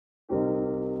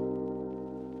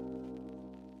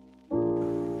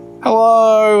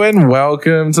Hello and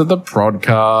welcome to the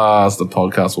podcast, the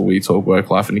podcast where we talk work,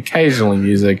 life, and occasionally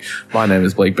music. My name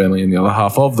is Blake Bentley, and the other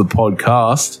half of the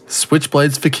podcast,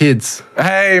 Switchblades for Kids.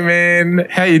 Hey man,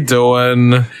 how you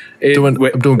doing?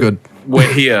 I'm doing good.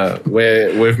 We're here.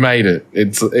 We've made it.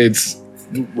 It's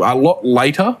a lot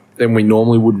later than we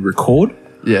normally would record.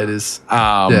 Yeah, it is.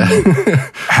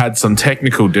 Had some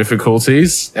technical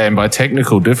difficulties, and by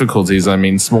technical difficulties, I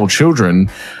mean small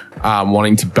children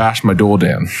wanting to bash my door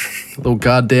down. Little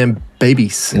goddamn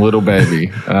babies. Little baby.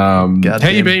 How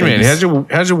you been, babies. Man?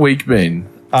 How's your week been?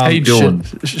 How you doing?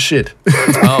 Shit.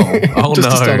 Oh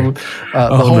no.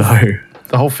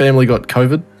 The whole family got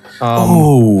COVID.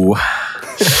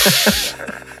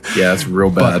 Yeah, that's real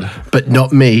bad. But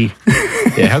not me.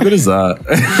 Yeah, how good is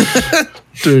that?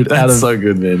 Dude, that's so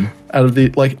good, man. Out of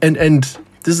the and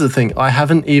this is the thing. I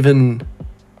haven't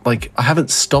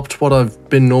stopped what I've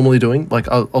been normally doing. Like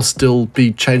I'll still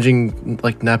be changing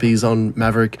like nappies on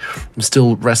Maverick. I'm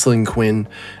still wrestling Quinn,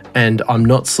 and I'm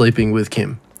not sleeping with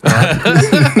Kim. Right?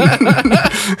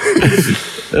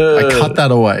 I cut that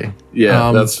away.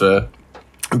 Yeah, that's fair.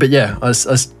 But yeah, I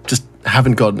just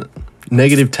haven't gotten it.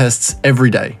 Negative tests every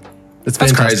day. That's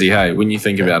crazy, hey, when you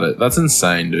think about it. That's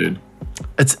insane, dude.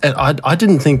 I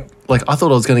didn't think, like, I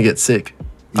thought I was going to get sick.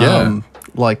 Yeah.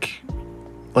 Like,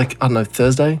 I don't know,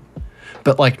 Thursday.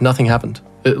 But, like, nothing happened.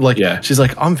 She's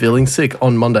like, I'm feeling sick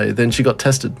on Monday. Then she got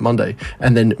tested Monday.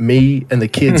 And then me and the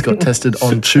kids got tested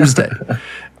on Tuesday.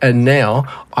 And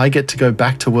now I get to go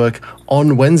back to work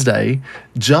on Wednesday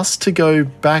just to go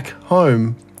back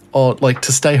home. Or like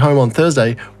to stay home on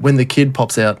Thursday when the kid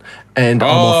pops out and I'm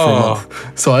off for a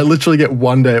month. So I literally get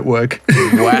one day at work.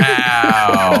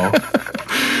 Wow.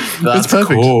 That's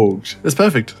perfect. Cool. That's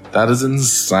perfect. That is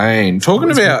insane.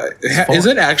 Talking about, is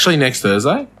it actually next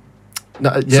Thursday?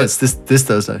 No, yeah, it's this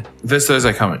Thursday. This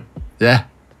Thursday coming. Yeah.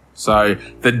 So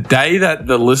the day that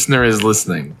the listener is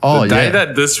listening, the day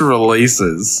that this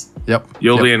releases,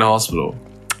 you'll be in hospital.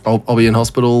 I'll be in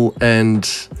hospital and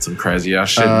some crazy ass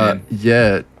shit, man.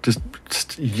 Yeah, just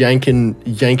yanking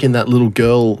that little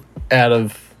girl out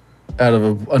of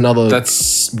another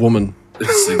woman.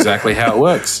 That's exactly how it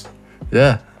works.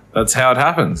 Yeah, that's how it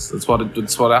happens. That's what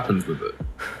happens with it.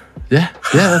 Yeah,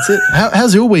 that's it.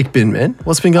 How's your week been, man?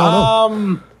 What's been going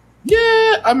on?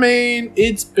 Yeah, I mean,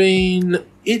 it's been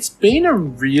a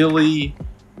really,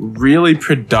 really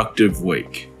productive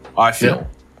week, I feel. Yeah.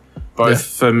 Both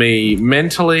for me,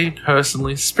 mentally,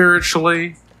 personally,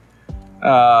 spiritually.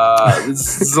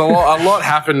 There's a lot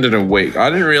happened in a week. I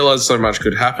didn't realize so much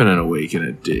could happen in a week, and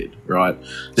it did, right?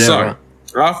 Yeah, so,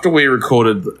 after we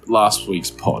recorded last week's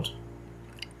pod,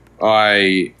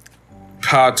 I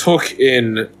partook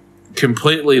in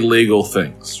completely legal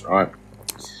things, right?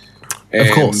 And,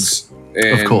 of course.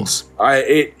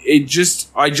 I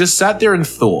just sat there and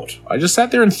thought. I just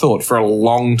sat there and thought for a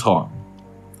long time.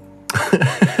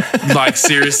 Like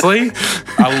seriously,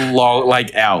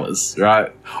 like hours,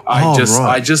 right?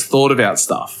 I just thought about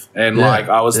stuff, and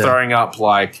I was throwing up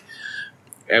like,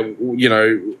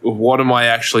 what am I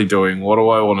actually doing? What do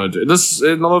I want to do? This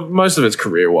most of it's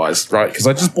career wise, right? Because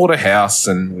I just bought a house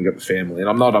and we got the family, and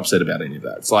I'm not upset about any of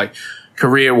that. It's like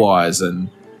career wise and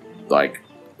like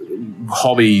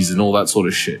hobbies and all that sort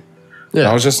of shit. Yeah,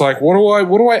 I was just like, what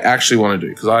do I actually want to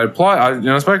do? Because I applied,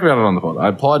 I spoke about it on the pod. I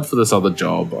applied for this other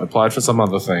job. I applied for some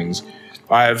other things.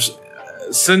 I've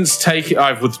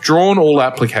withdrawn all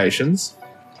applications.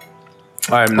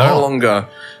 I am no longer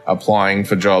applying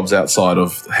for jobs outside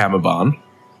of Hammer Barn.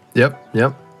 Yep.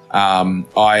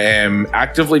 I am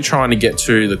actively trying to get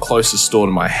to the closest store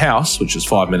to my house, which is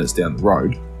 5 minutes down the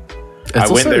road. I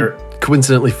went there.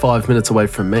 Coincidentally, 5 minutes away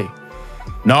from me.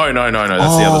 No. That's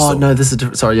the other store. No, this is a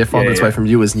different. Sorry, 5 minutes away from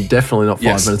you is definitely not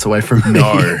 5 minutes away from me.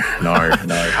 No.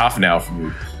 Half an hour from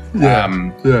you.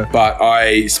 But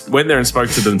I went there and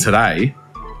spoke to them today.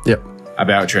 Yep.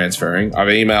 About transferring. I've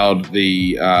emailed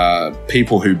the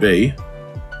people who be,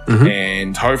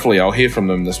 and hopefully I'll hear from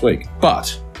them this week.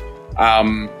 But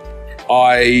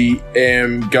I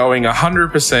am going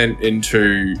 100%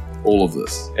 into all of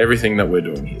this, everything that we're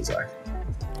doing here, Zach.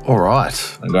 All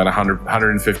right. I'm going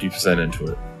 150% into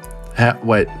it.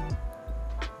 Wait.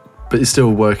 But you're still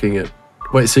working it.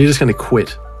 Wait, so you're just going to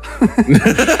quit?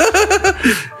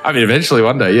 I mean, eventually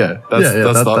one day, yeah.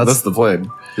 That's the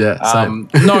plan. Yeah, same.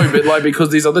 No, but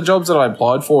because these other jobs that I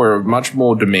applied for are much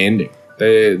more demanding.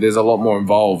 There's a lot more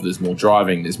involved. There's more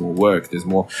driving. There's more work. There's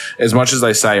more. As much as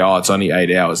they say, it's only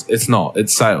 8 hours. It's not.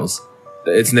 It's sales.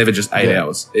 It's never just 8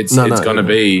 hours. It's going to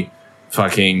be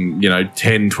fucking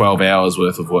 10, 12 hours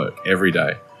worth of work every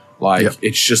day.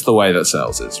 It's just the way that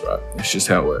sales is, right? It's just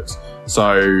how it works.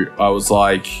 So I was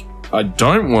like, I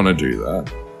don't want to do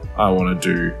that. I want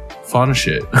to do fun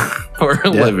shit for a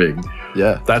living.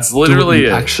 Yeah. That's literally do what you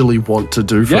it. actually want to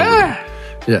do for a living.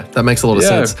 Yeah, that makes a lot of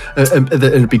sense. And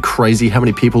it'd be crazy how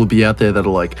many people would be out there that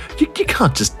are like, you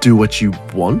can't just do what you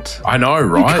want. I know,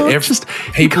 right?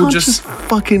 You can't just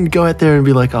fucking go out there and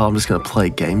be like, oh, I'm just going to play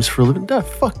games for a living. No,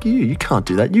 fuck you. You can't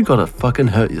do that. You got to fucking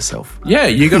hurt yourself. Yeah,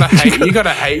 you got to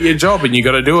hate your job, and you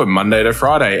got to do it Monday to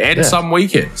Friday and some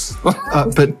weekends.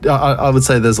 But I would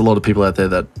say there's a lot of people out there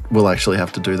that will actually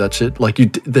have to do that shit. Like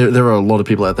there are a lot of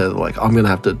people out there that are like, I'm going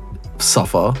to have to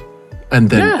suffer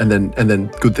and then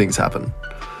good things happen.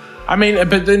 I mean,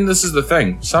 but then this is the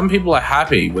thing. Some people are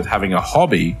happy with having a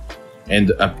hobby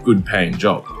and a good paying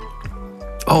job.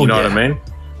 Oh, you know what I mean?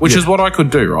 Which is what I could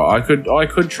do, right? I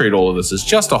could treat all of this as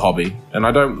just a hobby, and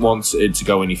I don't want it to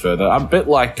go any further. I'm a bit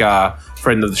like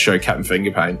friend of the show, Captain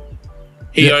Fingerpaint.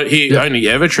 He only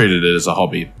ever treated it as a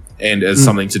hobby and as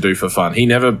something to do for fun. He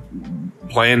never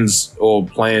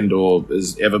planned or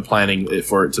is ever planning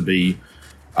for it to be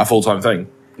a full-time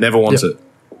thing. Never wants it.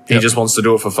 He just wants to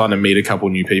do it for fun and meet a couple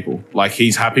new people. Like,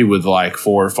 he's happy with like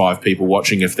 4 or 5 people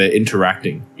watching if they're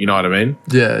interacting. You know what I mean?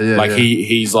 Yeah. Like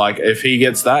he's like, if he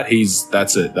gets that,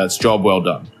 that's it. That's job well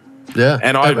done. Yeah.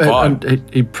 And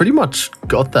he pretty much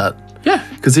got that. Yeah.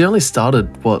 Because he only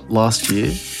started last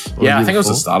year? Yeah, I think it was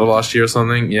the start of last year or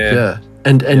something. Yeah. Yeah.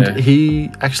 And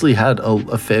he actually had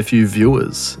a fair few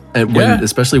viewers, and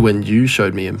especially when you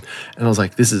showed me him, and I was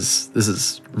like, this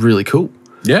is really cool.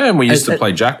 Yeah, and we used to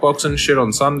play Jackbox and shit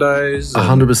on Sundays.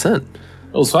 100%. It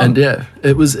was fun. And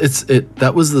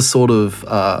that was the sort of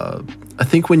I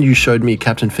think when you showed me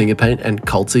Captain Fingerpaint and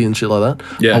Culty and shit like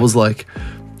that, I was like,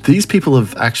 these people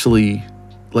have actually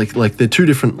like they're 2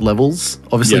 different levels.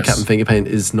 Obviously, Captain Fingerpaint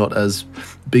is not as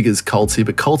big as Culty,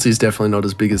 but Culty is definitely not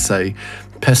as big as, say,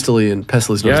 Pestily, and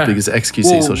Pestily's not as big as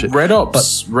XQC sort of shit. Red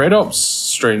Ops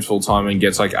streams full time and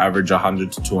gets like average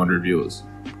 100 to 200 viewers.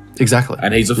 Exactly.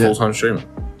 And he's a full-time streamer.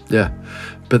 Yeah.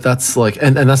 But that's like,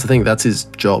 and that's the thing, that's his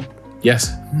job.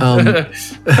 Yes.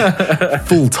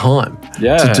 Full-time.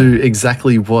 Yeah. To do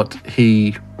exactly what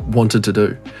he wanted to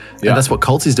do. And that's what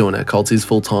Culty's doing now. Culty's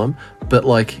full-time. But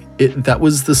like, that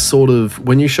was the sort of,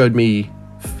 when you showed me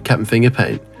Captain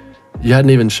Fingerpaint, you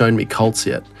hadn't even shown me Cults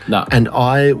yet. No. And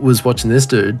I was watching this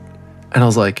dude, and I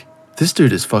was like, this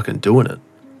dude is fucking doing it.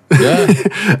 Yeah.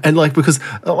 And like, because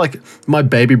like my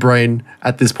baby brain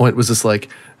at this point was just like,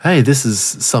 hey, this is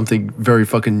something very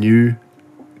fucking new.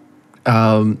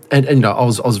 And you know, I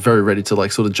was very ready to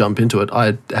like sort of jump into it.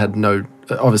 I had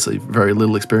obviously very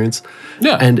little experience.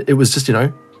 Yeah. And it was just, you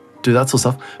know, do that sort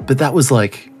of stuff. But that was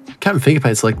like, Captain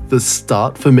Fingerpaint's like the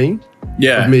start for me.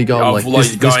 Yeah. Of me going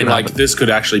this could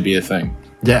actually be a thing.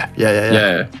 Yeah.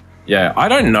 Yeah. I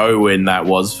don't know when that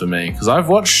was for me, because I've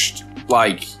watched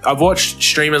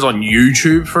streamers on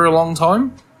YouTube for a long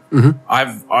time. Mm-hmm.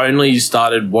 I've only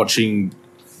started watching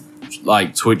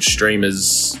like Twitch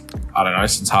streamers, I don't know,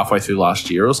 since halfway through last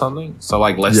year or something. So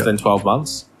like less than 12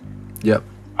 months. Yep.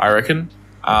 I reckon.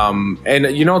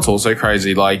 And you know, it's also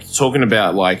crazy, like talking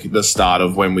about like the start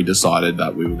of when we decided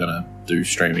that we were going to do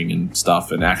streaming and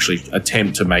stuff and actually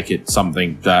attempt to make it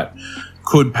something that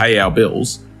could pay our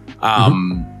bills.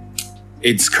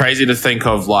 It's crazy to think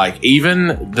of like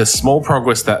even the small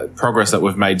progress that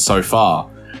we've made so far,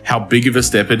 how big of a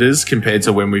step it is compared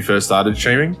to when we first started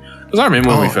streaming. Because I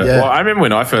remember I remember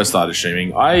when I first started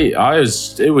streaming,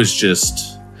 it was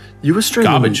just you were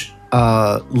streaming garbage.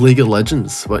 League of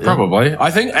Legends, weren't you? Probably.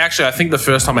 I think the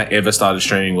first time I ever started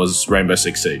streaming was Rainbow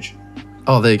Six Siege.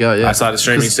 Oh, there you go. Yeah, I started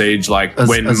streaming Siege like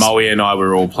when Moe and I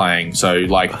were all playing, so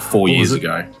like 4 years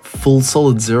ago. Full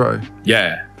Solid Zero.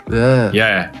 Yeah.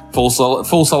 Full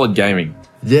solid gaming.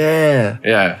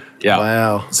 Yeah.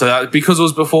 Wow. So because it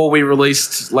was before we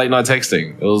released Late Night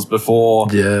Texting, it was before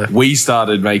we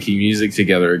started making music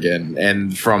together again,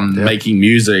 and from making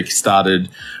music started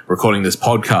recording this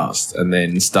podcast, and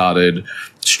then started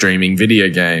streaming video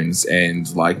games,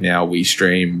 and like now we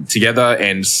stream together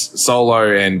and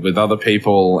solo and with other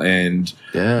people, and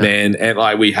man, and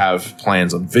like we have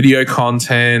plans on video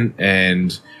content,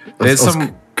 and there's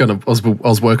I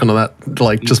was working on that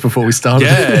like just before we started.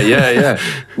 Yeah.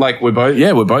 Like we're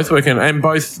both working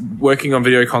on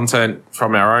video content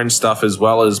from our own stuff, as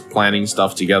well as planning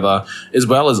stuff together, as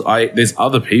well as there's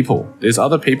other people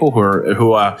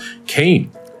who are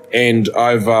keen. And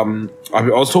I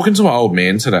was talking to my old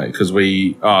man today because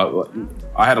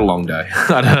I had a long day.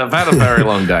 I've had a very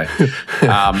long day.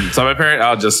 So my parent,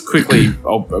 I'll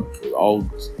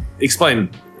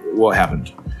explain what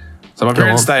happened. So my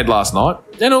parents stayed last night,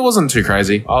 and it wasn't too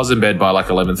crazy. I was in bed by like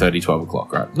 11:30, 12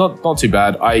 o'clock, right? Not too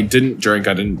bad. I didn't drink.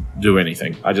 I didn't do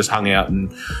anything. I just hung out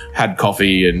and had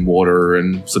coffee and water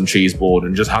and some cheese board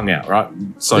and just hung out, right?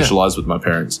 Socialized with my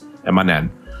parents and my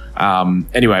nan.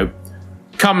 Anyway,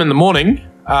 come in the morning,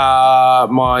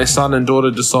 my son and daughter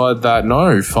decide that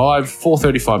no,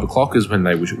 4:30, 5 o'clock is when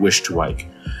they wish to wake.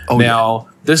 Now,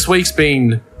 this week's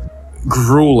been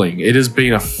grueling. It has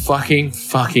been a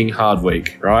fucking hard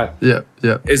week, right? Yeah.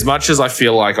 As much as I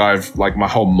feel like my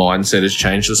whole mindset has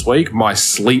changed this week, my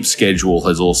sleep schedule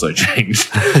has also changed.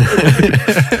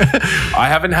 I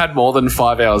haven't had more than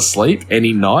 5 hours sleep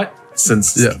any night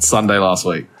since Sunday last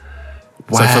week.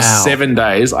 Wow. So for 7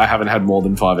 days, I haven't had more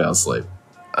than 5 hours sleep.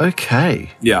 Okay.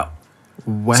 Yeah.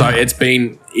 Wow. So it's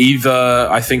been either,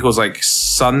 I think it was like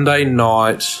Sunday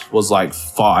night was like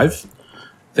 5.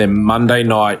 Then Monday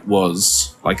night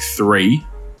was like 3.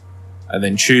 And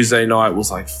then Tuesday night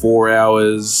was like 4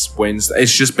 hours. Wednesday.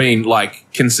 It's just been like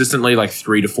consistently like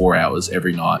 3 to 4 hours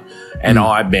every night. And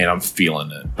I'm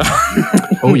feeling it.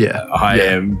 Oh, yeah. I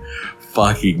am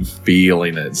fucking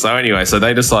feeling it. So anyway, so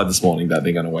they decide this morning that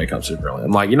they're going to wake up super early.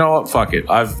 I'm like, you know what? Fuck it.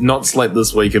 I've not slept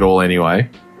this week at all anyway.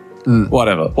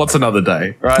 Whatever. What's another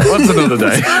day, right? What's another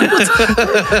day?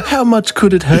 How much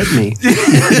could it hurt me?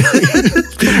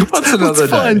 What's another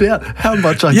Let's find out how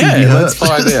much I can be hurt. Let's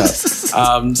find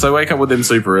out. So I wake up with them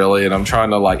super early and I'm trying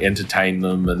to like entertain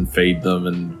them and feed them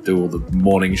and do all the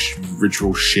morning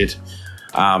ritual shit.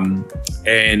 And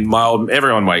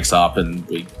everyone wakes up and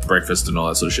we breakfast and all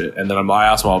that sort of shit. And then I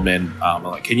asked my old man, I'm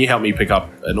like, can you help me pick up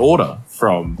an order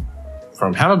from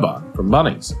Hammerbar, from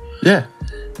Bunnings? Yeah.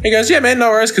 He goes, yeah, man, no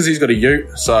worries, because he's got a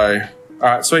ute. So, all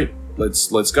right, sweet.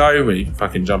 Let's go. We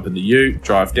fucking jump in the ute,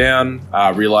 drive down,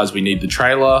 realize we need the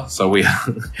trailer. So we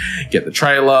get the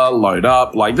trailer, load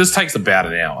up. Like, this takes about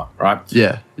an hour, right?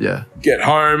 Yeah. Get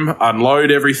home,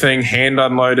 unload everything, hand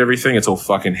unload everything. It's all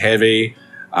fucking heavy.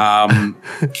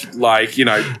 Like, you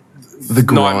know. The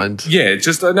grind.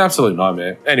 Just an absolute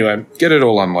nightmare. Anyway, get it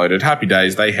all unloaded. Happy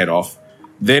days. They head off.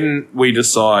 Then we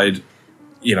decide,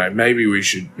 you know, maybe we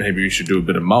should do a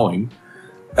bit of mowing.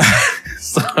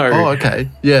 Okay.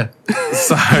 Yeah.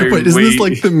 So wait, isn't this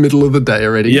like the middle of the day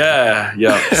already? Yeah.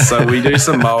 So we do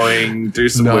some mowing, do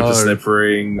some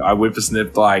whippersnippering. I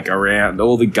whippersnipped like around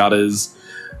all the gutters,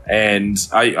 and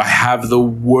I have the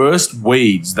worst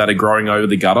weeds that are growing over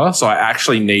the gutter. So I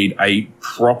actually need a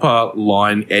proper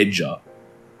line edger.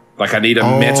 Like I need a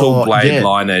metal blade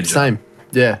line edger. Same.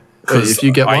 Yeah. If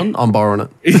you get one, I'm borrowing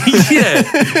it. Yeah.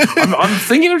 I'm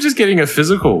thinking of just getting a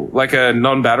physical, like a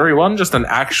non-battery one, just an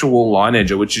actual line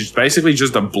edger, which is basically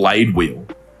just a blade wheel.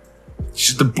 It's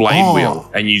just a blade wheel.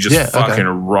 And you just fucking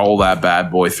roll that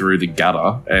bad boy through the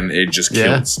gutter and it just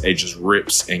kills. It just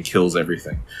rips and kills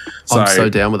everything. So, I'm so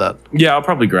down with that. Yeah, I'll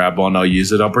probably grab one. I'll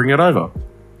use it. I'll bring it over.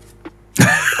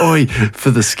 Oi,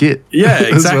 for the skit. Yeah,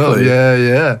 exactly. Well.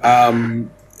 Yeah.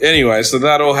 Anyway, so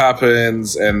that all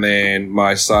happens, and then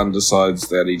my son decides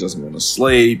that he doesn't want to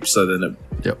sleep, so then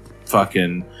it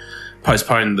fucking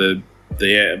postponed the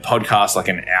podcast like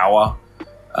an hour.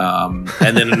 And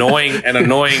then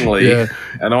annoyingly,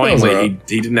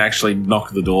 he didn't actually knock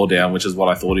the door down, which is what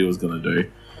I thought he was going to do.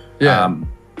 Yeah.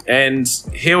 And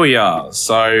here we are.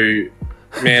 So,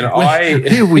 man,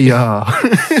 here we are.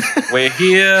 We're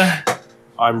here.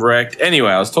 I'm wrecked.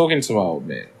 Anyway, I was talking to my old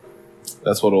man.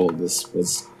 That's what all of this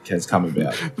has come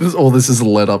about. This is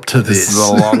led up to this. This is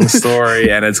a long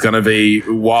story, and it's going to be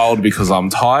wild because I'm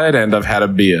tired and I've had a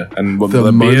beer. And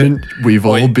the moment we've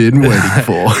all been waiting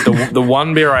for. The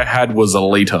one beer I had was a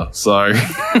litre, so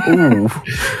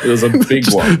it was a big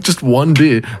one. Just one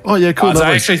beer. Oh yeah, cool.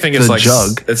 I actually think it's like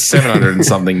jug. It's 700 and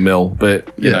something mil,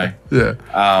 but you know,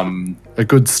 a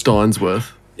good Stein's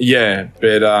worth. Yeah,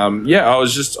 but I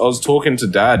was talking to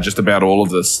Dad just about all of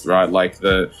this, right?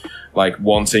 Like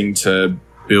wanting to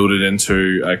build it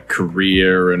into a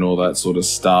career and all that sort of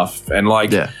stuff. And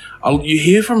you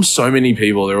hear from so many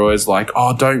people, they're always like,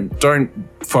 oh, don't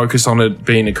focus on it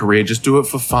being a career. Just do it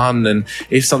for fun. And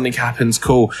if something happens,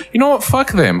 cool. You know what?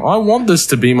 Fuck them. I want this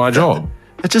to be my job.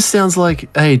 It just sounds like,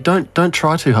 hey, don't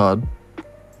try too hard.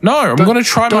 No, I'm going to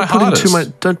try my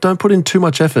hardest. Don't put in too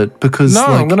much effort because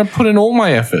I'm going to put in all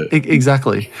my effort.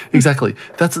 Exactly.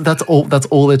 That's all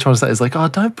they're trying to say is like, oh,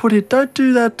 don't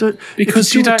do that.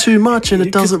 Because you do it too much and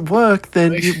it doesn't work,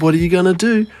 then what are you going to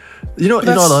do? You know what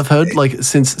I've heard like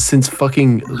since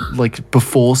fucking like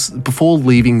before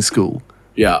leaving school.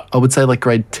 Yeah. I would say like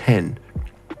grade 10.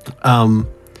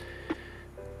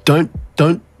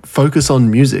 Don't focus on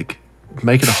music.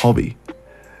 Make it a hobby.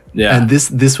 Yeah. And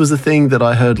this was a thing that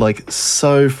I heard like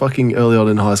so fucking early on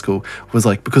in high school, was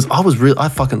like, because I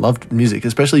fucking loved music,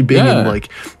 especially being in like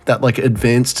that like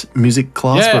advanced music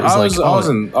class. Yeah, where it was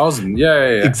I was in,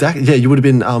 yeah. Exactly. Yeah, you would have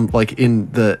been like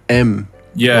in the M.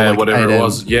 Yeah, like whatever 8M. it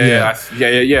was.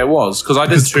 Yeah, it was. Because I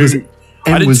did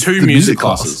two music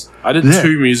classes. I did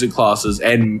 2 music classes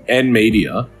and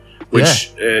media,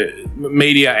 which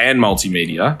media and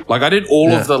multimedia. Like I did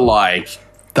all of the like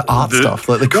the art stuff,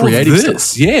 like the creative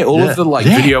stuff. Yeah, all of the like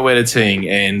video editing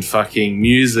and fucking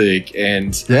music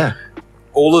and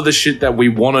all of the shit that we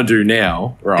want to do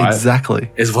now, right? Exactly.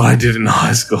 Is what I did in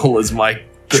high school as my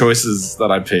choices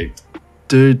that I picked.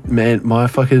 Dude, man, my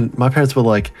parents were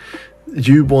like,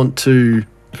 you want to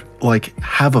like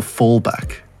have a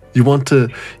fallback. You want to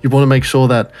make sure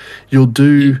that you'll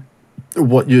do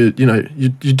what you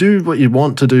do what you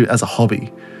want to do as a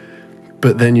hobby,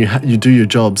 but then you do your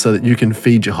job so that you can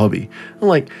feed your hobby. I'm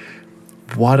like,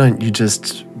 why don't you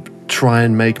just try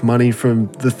and make money from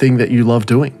the thing that you love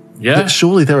doing? Yeah.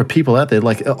 Surely there are people out there,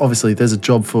 like obviously there's a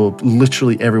job for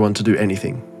literally everyone to do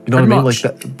anything. You know what I mean? Like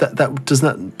that does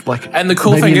not like. And the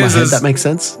cool thing is that makes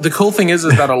sense. The cool thing is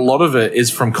that a lot of it is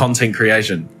from content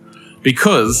creation.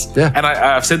 Because, and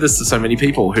I've said this to so many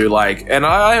people who like, and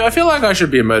I feel like I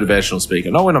should be a motivational speaker,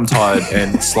 not when I'm tired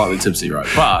and slightly tipsy, right?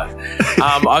 But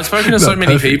I've spoken to so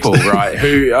many people, right,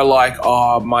 who are like,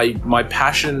 oh, my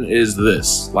passion is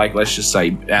this. Like, let's just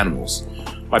say animals.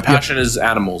 My passion is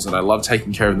animals, and I love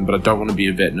taking care of them, but I don't want to be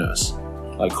a vet nurse.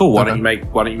 Like, cool. Why don't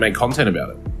you make content about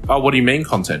it? Oh, what do you mean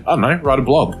content? I don't know. Write a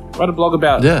blog. Write a blog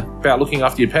about looking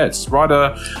after your pets. Write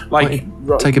a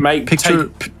take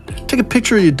a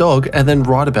picture of your dog and then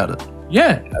write about it.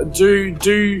 Yeah, do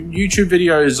YouTube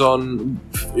videos on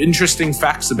interesting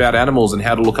facts about animals and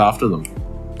how to look after them.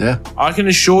 Yeah, I can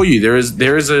assure you there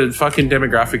is a fucking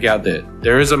demographic out there.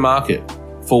 There is a market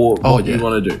for what you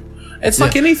want to do. It's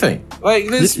like anything. Like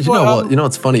this. You know what? You know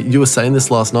what's funny? You were saying this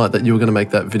last night that you were going to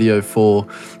make that video for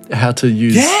how to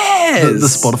use the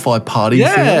Spotify party.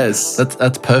 Yes, thing.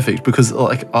 That's perfect, because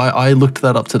like I looked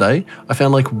that up today. I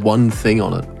found like one thing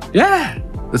on it. Yeah,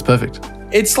 that's perfect.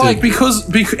 It's like because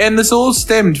and this all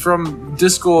stemmed from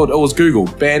Discord, or was Google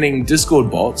banning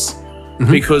Discord bots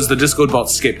because the Discord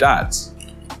bots skipped ads.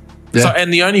 Yeah. So,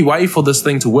 and the only way for this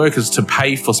thing to work is to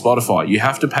pay for Spotify. You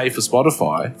have to pay for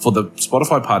Spotify for the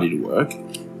Spotify party to work.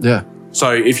 Yeah.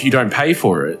 So if you don't pay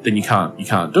for it, then you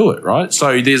can't do it, right?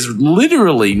 So there's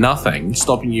literally nothing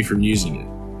stopping you from using it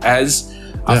as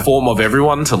a form of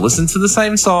everyone to listen to the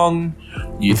same song.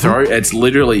 You throw it's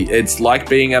like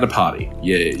being at a party.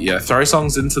 You throw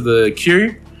songs into the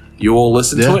queue. You all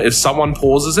listen to it. If someone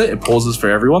pauses it, it pauses for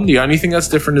everyone. The only thing that's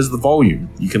different is the volume.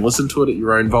 You can listen to it at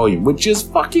your own volume, which is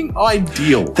fucking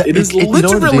ideal. It is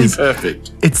literally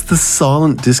perfect. It's the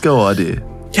silent disco idea.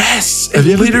 Yes,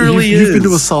 you've been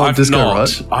to a silent disco,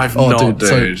 right? I've not,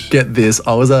 dude. So get this.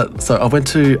 I went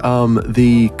to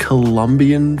the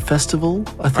Colombian festival,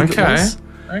 I think it was.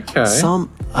 Okay.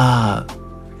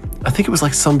 I think it was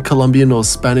like some Colombian or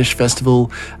Spanish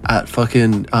festival at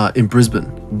fucking in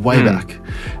Brisbane, way back.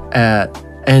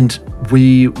 And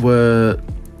we were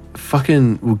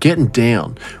getting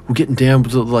down. We're getting down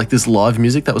with like this live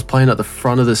music that was playing at the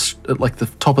front of this, like the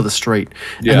top of the street.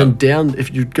 Yeah. And then down,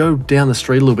 if you go down the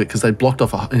street a little bit, because they blocked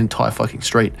off an entire fucking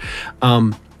street,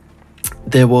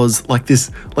 there was like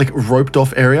this like roped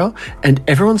off area, and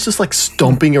everyone's just like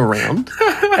stomping around.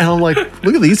 And I'm like,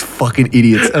 look at these fucking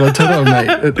idiots. And I turned to my mate,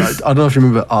 I don't know if you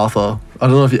remember Arthur. I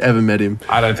don't know if you ever met him.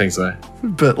 I don't think so.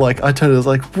 But like, I turned to him, I was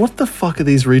like, what the fuck are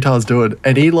these retards doing?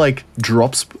 And he like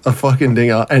drops a fucking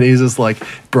dinger, and he's just like,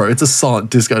 bro, it's a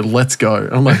silent disco, let's go.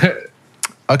 And I'm like,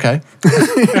 okay.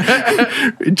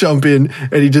 We jump in,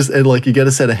 and like you get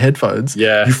a set of headphones.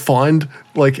 Yeah. You find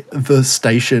like the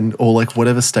station, or like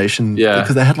whatever station. Yeah.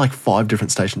 Because they had like 5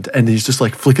 different stations, and he's just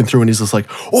like flicking through, and he's just like,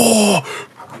 oh.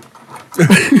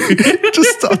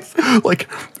 Just starts like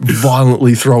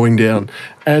violently throwing down.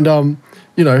 And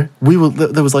there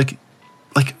was like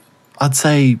I'd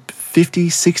say 50,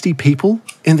 60 people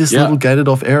in this little gated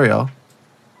off area,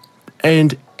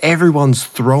 and everyone's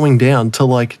throwing down to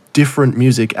like different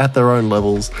music at their own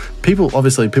levels. People are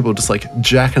just like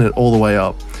jacking it all the way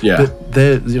up. Yeah. But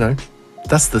they're,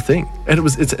 that's the thing. And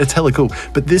it's hella cool.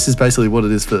 But this is basically what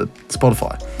it is for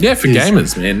Spotify. Yeah, for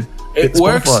gamers, man. It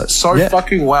works Spotify,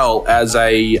 fucking well as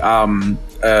a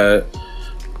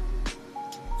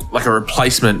like a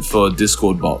replacement for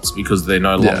Discord bots, because they're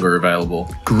no longer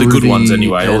available. Groovy, the good ones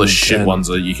anyway. All the shit ones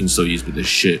that you can still use, but they're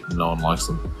shit. No one likes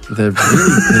them. They're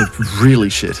really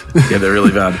shit. Yeah, they're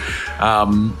really bad.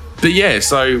 But yeah,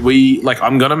 so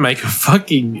I'm gonna make a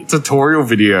fucking tutorial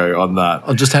video on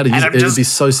that. Just how to use it. It'd be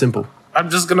so simple. I'm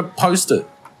just gonna post it.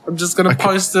 I'm just gonna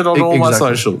post it on all my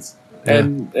socials,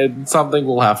 and something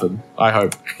will happen. I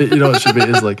hope. You know what it should be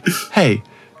is like, hey,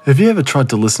 have you ever tried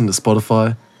to listen to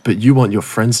Spotify, but you want your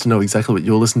friends to know exactly what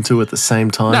you're listening to at the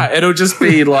same time? No, it'll just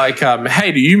be like,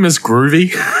 hey, do you miss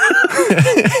Groovy?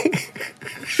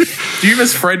 Do you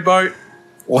miss Fredboat?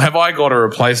 Or have I got a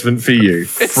replacement for you?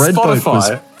 It's Fredboat Spotify.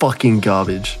 was fucking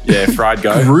garbage. Yeah, Fried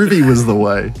Goat. Groovy was the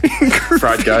way.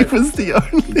 Fried Goat. Groovy was the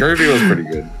only. Groovy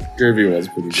was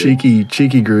pretty good.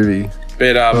 Cheeky Groovy.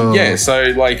 But yeah, so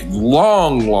like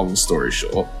long story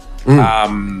short,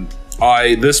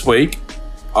 this week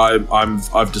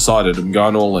I've decided I'm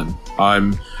going all in.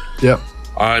 I'm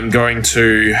going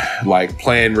to like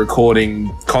plan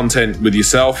recording content with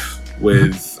yourself,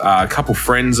 with a couple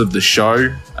friends of the show.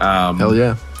 Hell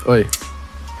yeah. Oi.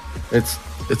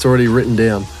 It's already written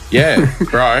down. Yeah,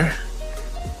 bro.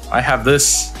 I have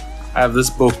this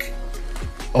book.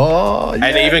 Oh, yeah.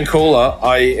 And even cooler,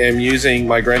 I am using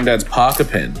my granddad's Parker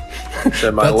pen.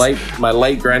 So my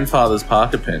late grandfather's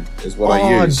Parker pen is what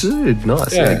I use. Oh, dude,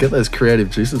 nice. Yeah, get those creative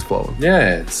juices flowing.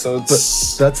 Yeah, so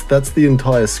it's... But that's the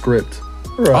entire script.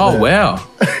 Right there. Wow.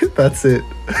 That's it.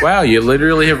 Wow, you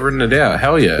literally have written it out.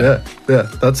 Hell yeah. Yeah,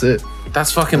 that's it.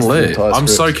 That's fucking lit. I'm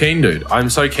so keen, dude. I'm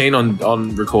so keen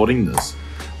on recording this.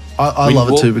 I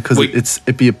love it too because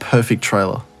it'd be a perfect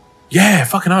trailer. Yeah,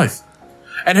 fucking oath.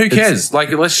 And who cares? Like,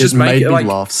 let's just make it. It made me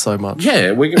laugh so much.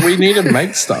 Yeah, we need to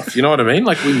make stuff. You know what I mean?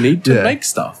 Like, we need to make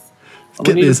stuff.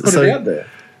 We need to put it out there.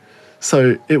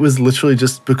 So it was literally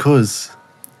just because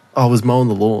I was mowing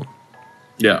the lawn.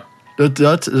 Yeah.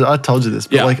 I told you this,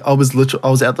 but like I was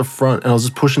out the front and I was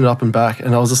just pushing it up and back,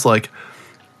 and I was just like,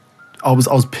 I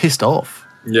was pissed off.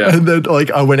 Yeah. And then like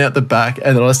I went out the back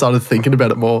and then I started thinking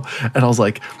about it more, and I was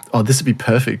like, oh, this would be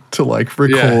perfect to like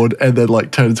record and then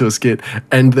like turn into a skit.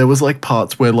 And there was like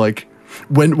parts where like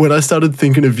when I started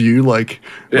thinking of you like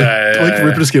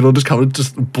ripping a skit or just coming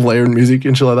just blaring music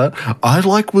and shit like that, I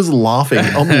like was laughing.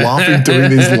 I'm laughing doing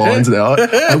these lines now.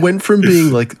 I went from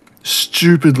being like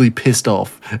stupidly pissed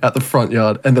off at the front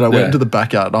yard, and then I went into the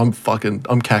backyard. I'm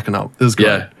cacking up. It was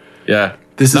great. Yeah.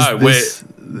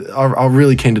 I'm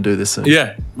really keen to do this soon.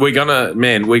 Yeah, we're gonna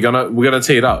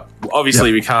tee it up.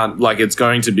 Obviously, we can't. Like, it's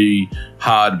going to be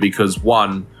hard because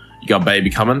one, you got a baby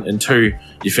coming, and two,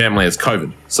 your family has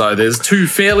COVID. So there's two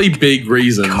fairly big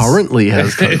reasons. Currently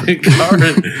has COVID.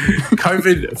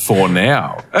 COVID for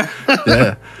now.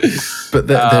 Yeah, but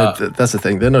that's the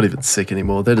thing. They're not even sick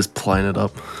anymore. They're just playing it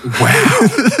up. Wow,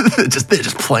 they're just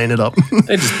playing it up.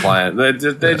 They're just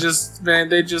playing.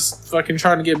 They're just fucking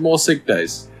trying to get more sick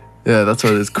days. Yeah, that's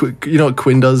what it is. You know what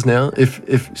Quinn does now?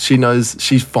 If she knows,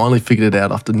 she's finally figured it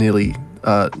out after nearly,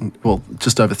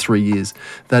 just over 3 years,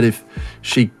 that if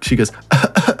she goes,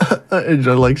 and, you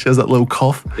know, like she has that little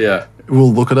cough,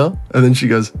 we'll look at her, and then she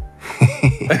goes,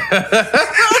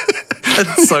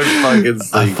 that's so fucking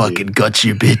sneaky. I fucking got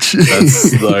you, bitch.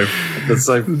 That's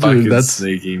so fucking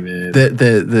sneaky, man.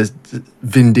 They're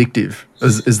vindictive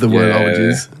is the word I would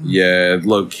use. Yeah,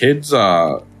 look, kids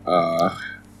are...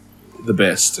 the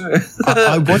best.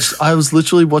 I was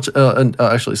literally watching,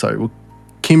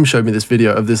 Kim showed me this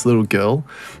video of this little girl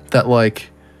that like,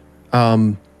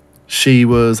 she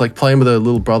was like playing with her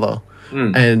little brother,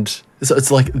 and so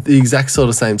it's like the exact sort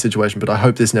of same situation, but I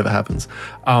hope this never happens.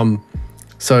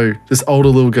 So this older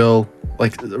little girl,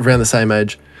 like around the same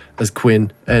age as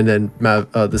Quinn, and then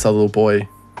this other little boy,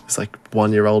 it's like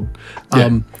 1 year old.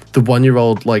 The 1 year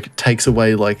old like takes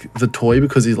away like the toy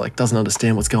because he like doesn't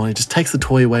understand what's going on. He just takes the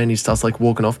toy away and he starts like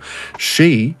walking off.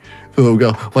 The little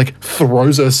girl, like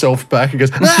throws herself back and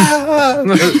goes, ah!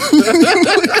 Like,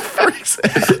 freaks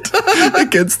out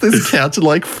against this couch and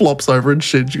like flops over and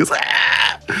shit. She goes,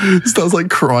 ah! Starts like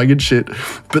crying and shit.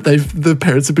 But the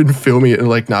parents have been filming it and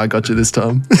like, nah, I got you this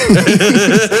time.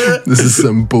 This is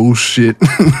some bullshit.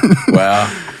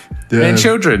 Wow. Yeah. Man,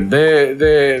 children,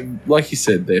 they're like you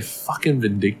said, they're fucking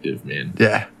vindictive, man.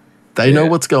 Yeah. They know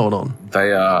what's going on.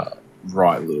 They are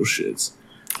right little shits.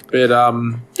 But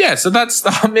so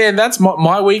that's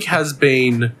my week has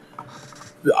been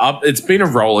it's been a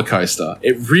roller coaster.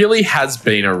 It really has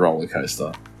been a roller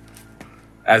coaster.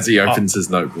 As he opens his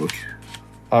notebook.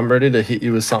 I'm ready to hit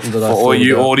you with something that For all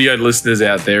you audio listeners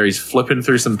out there, he's flipping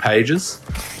through some pages.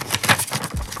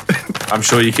 I'm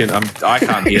sure you can. I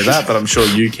can't hear that, but I'm sure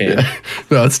you can. Yeah.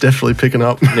 No, it's definitely picking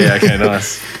up. Yeah. Okay.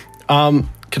 Nice. Can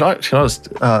I just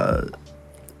tell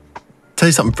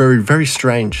you something very, very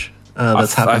strange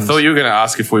that's happened? I thought you were going to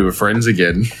ask if we were friends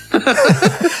again.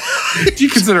 Do you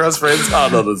consider us friends? Oh,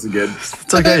 not us again.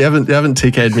 It's okay. You haven't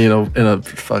TK'd me in a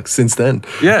fuck since then.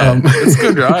 Yeah, it's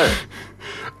good, right?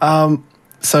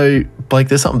 So, Blake,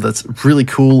 there's something that's really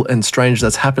cool and strange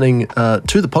that's happening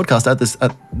to the podcast at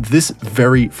this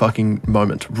very fucking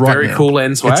moment right now. Very cool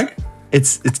and swag?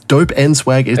 It's dope and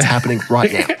swag. It's happening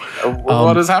right now.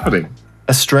 What is happening?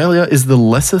 Australia is the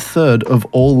lesser third of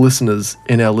all listeners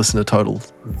in our listener total.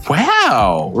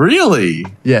 Wow, really?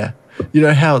 Yeah. You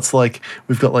know how it's like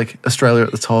we've got like Australia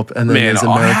at the top and then there's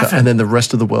America and then the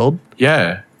rest of the world?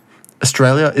 Yeah.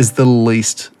 Australia is the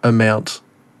least amount.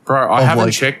 Bro, I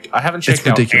haven't checked our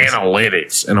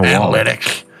analytics in a while.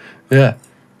 Yeah.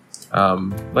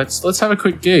 Let's have a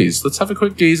quick gaze. Let's have a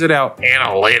quick gaze at our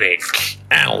analytics.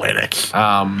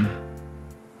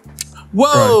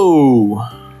 Whoa. Bro.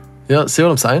 Yeah, see what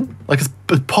I'm saying? Like it's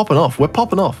popping off. We're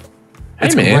popping off.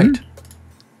 Hey man.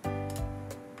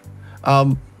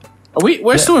 Great.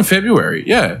 We're still in February.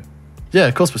 Yeah. Yeah,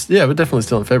 of course. We're definitely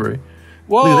still in February.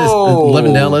 Whoa. Look at this.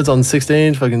 11 downloads on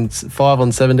 16, fucking 5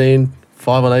 on 17,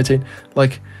 5 on 18.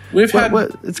 Like it's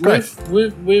great.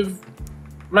 We've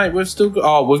still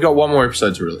got we've got one more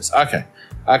episode to release. Okay.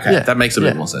 Yeah, that makes a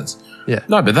bit more sense. Yeah.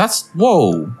 No, but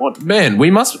what man,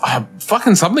 we must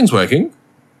fucking something's working.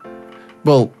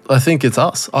 Well, I think it's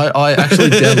us. I actually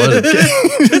downloaded it.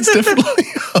 It's definitely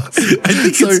us.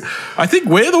 I think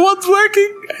we're the ones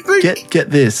working. I think. Get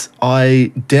this.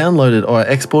 I downloaded or I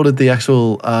exported the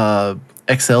actual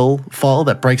Excel file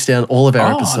that breaks down all of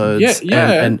our episodes.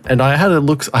 Yeah. And I had to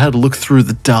look through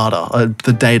the data.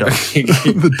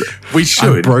 We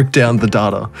should. I broke down the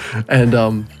data.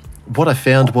 And what I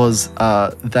found was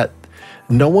that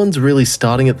no one's really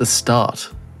starting at the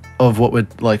start of what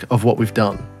we've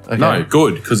done. Okay. No,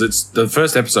 good, because it's the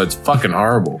first episode's fucking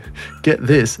horrible. Get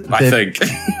this. I think.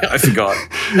 I forgot.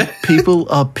 People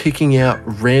are picking out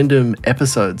random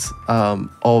episodes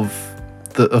of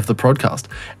the podcast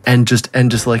and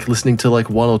just like listening to like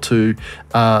one or two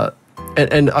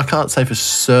and I can't say for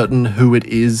certain who it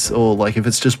is or like if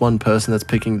it's just one person that's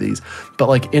picking these, but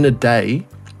like in a day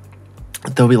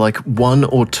there'll be like one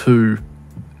or two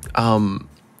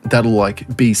that'll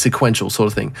like be sequential sort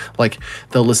of thing. Like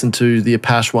they'll listen to the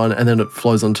Apache one and then it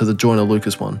flows onto the Joyner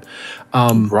Lucas one.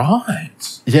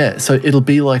 Right. Yeah, so it'll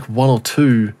be like one or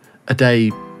two a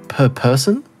day per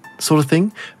person sort of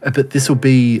thing. But this will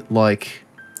be like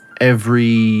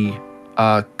every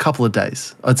couple of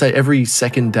days. I'd say every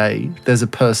second day there's a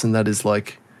person that is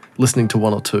like listening to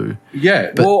one or two.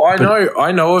 Yeah,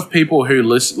 I know of people who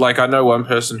listen. Like I know one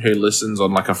person who listens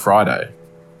on like a Friday.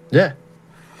 Yeah.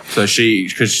 So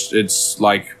because it's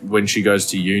like when she goes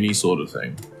to uni sort of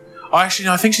thing. I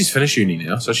think she's finished uni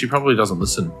now, so she probably doesn't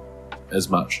listen as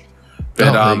much.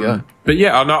 But there you go. But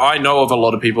yeah, I know of a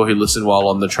lot of people who listen while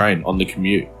on the train, on the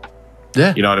commute.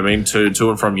 Yeah. You know what I mean? To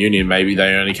and from uni, and maybe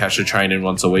they only catch a train in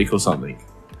once a week or something.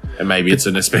 And maybe it's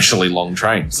an especially long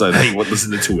train, so they would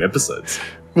listen to 2 episodes.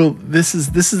 Well, this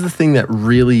is the thing that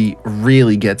really,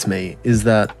 really gets me is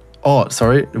that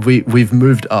we've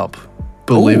moved up.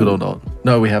 Believe it or not.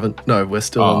 No, we haven't. No, we're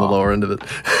still on the lower end of it.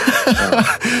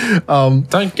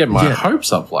 Don't get my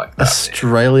hopes up like that.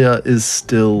 Australia is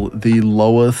still the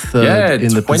lower third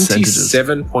in the percentages.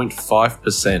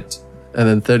 27.5%. And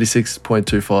then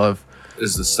 36.25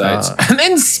 is the States. And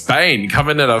then Spain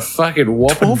coming at a fucking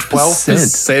whopping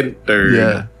 12%, dude.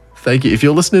 Yeah. Thank you. If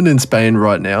you're listening in Spain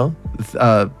right now,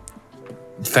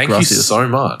 thank you so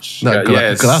much. No,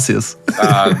 gracias.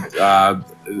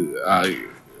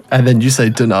 And then you say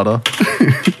de nada.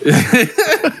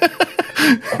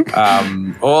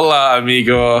 Hola,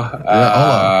 amigo.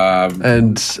 Hola.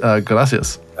 And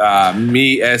gracias.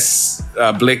 Me es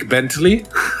Blake Bentley.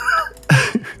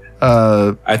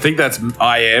 I think that's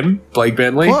I am Blake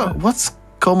Bentley. What's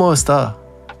como está?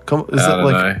 Is I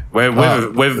don't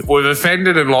know. We've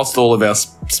offended and lost all of our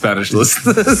Spanish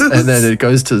listeners. And then it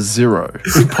goes to 0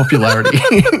 popularity.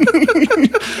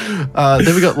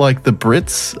 Then we got like the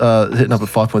Brits hitting up at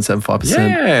 5.75%.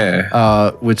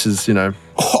 Yeah. Which is, you know.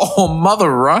 Oh,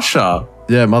 Mother Russia.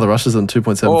 Yeah, Mother Russia's on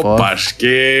 2.75.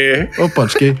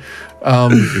 Opaczki.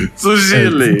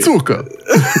 Служили. Zucker.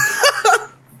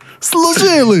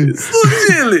 Служили.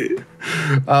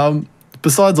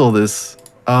 Besides all this,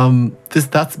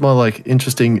 that's my like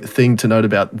interesting thing to note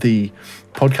about the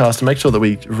podcast to make sure that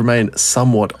we remain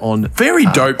somewhat on very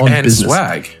dope on and business.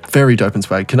 Swag. Very dope and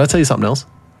swag. Can I tell you something else?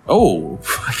 Oh,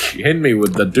 hit me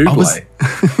with the double.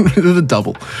 The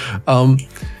double.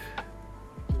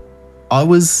 I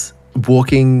was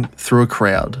walking through a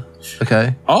crowd.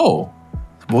 Okay. Oh.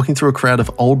 Walking through a crowd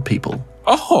of old people.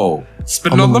 Oh.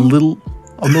 Spitting on them.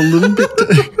 I'm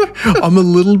a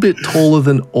little bit taller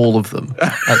than all of them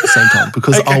at the same time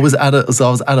because I was at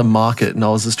a market and I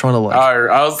was just trying to like. Oh,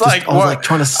 I was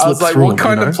trying to slip through. What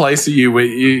kind of place are you? Where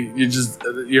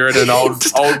you're at an old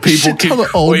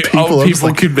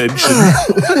people convention.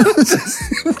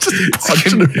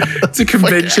 It's a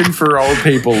convention for old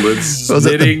people. I was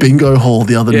at the bingo hall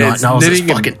the other night and I was just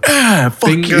fucking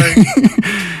bingo.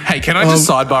 Hey, can I just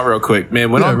sidebar real quick,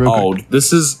 man? When I'm old,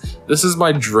 this is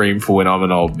my dream for when I'm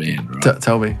an old man. Right?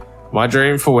 Tell me. My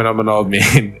dream for when I'm an old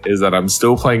man is that I'm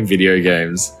still playing video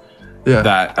games. Yeah.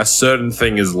 That a certain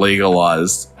thing is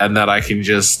legalized and that I can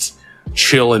just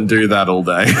chill and do that all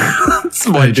day. That's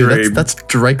my dream. That's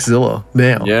Drakezilla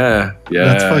now. Yeah.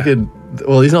 That's fucking.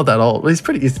 Well, he's not that old. He's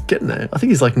getting there. I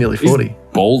think he's like nearly 40. He's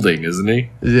balding, isn't he?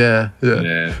 Yeah.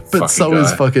 But so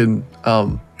is fucking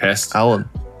Pest. Alan.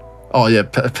 Oh yeah,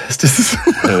 Pest is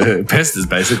Pest is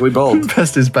basically bald.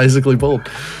 Pest is basically bald.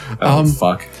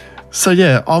 Fuck. So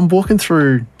yeah, I'm walking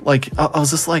through. Like I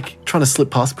was just like trying to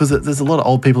slip past because there's a lot of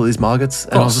old people at these markets,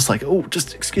 and I was just like, oh,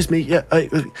 just excuse me, yeah.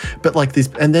 But like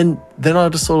these, and then I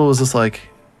just sort of was just like,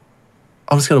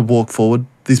 I'm just gonna walk forward.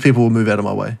 These people will move out of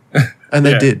my way, and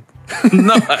they did.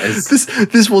 Nice.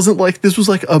 This wasn't like this was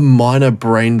like a minor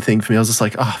brain thing for me. I was just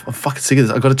like, I'm fucking sick of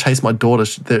this. I got to chase my daughter.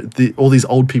 All these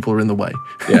old people are in the way.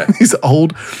 Yeah, these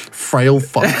old frail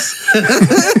fucks.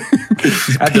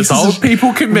 At this old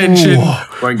people convention,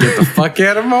 won't get the fuck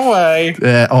out of my way.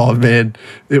 Yeah. Oh man,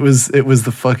 it was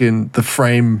the fucking the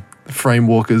frame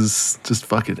walkers just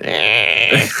fucking.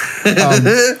 Anyway,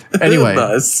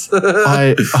 nice.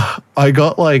 I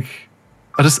got like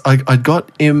I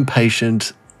got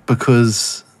impatient.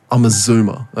 Because I'm a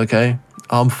zoomer, okay?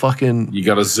 I'm fucking. You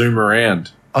got to zoom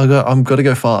around. I'm got to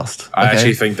go fast. I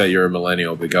actually think that you're a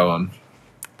millennial, but go on.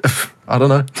 I don't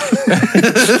know.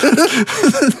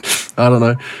 I don't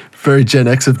know. Very Gen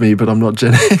X of me, but I'm not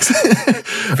Gen X.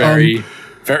 Very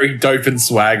dope and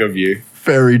swag of you.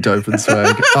 Very dope and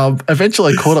swag.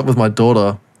 Eventually, I caught up with my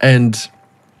daughter, and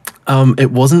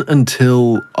it wasn't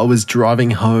until I was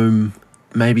driving home.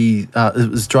 Maybe it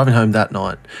was driving home that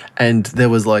night, and there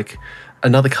was like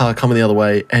another car coming the other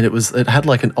way, and it had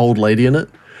like an old lady in it,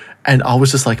 and I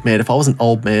was just like, man, if I was an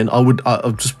old man, I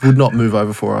just would not move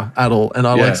over for her at all, and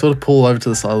I like sort of pulled over to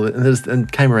the side of it,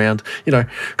 and came around,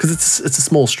 because it's a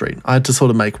small street. I had to sort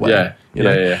of make way, you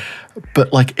know. Yeah.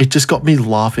 But like it just got me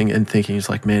laughing and thinking, it's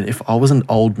like, man, if I was an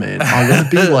old man, I want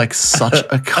to be like such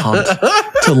a cunt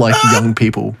to like young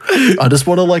people. I just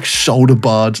want to like shoulder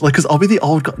barge, like, because I'll be the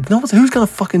old guy. No one's who's gonna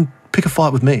fucking pick a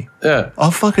fight with me. Yeah,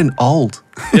 I'm fucking old.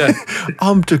 Yeah,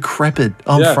 I'm decrepit.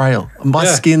 I'm frail. My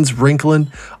skin's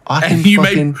wrinkling.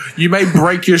 You may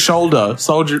break your shoulder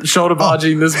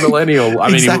barging this millennial. I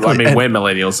mean, we're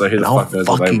millennials, so who the fuck knows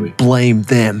what they fucking blame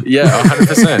them. Yeah,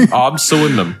 100%. I'm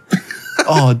suing them.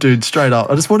 Oh, dude, straight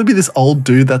up. I just want to be this old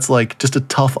dude that's like just a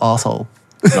tough asshole.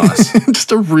 Nice.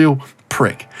 Just a real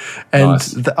prick. And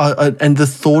nice. And the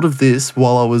thought of this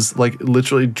while I was like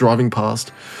literally driving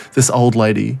past this old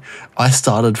lady, I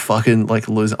started fucking like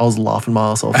losing. I was laughing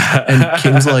my ass off. And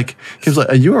Kim's like,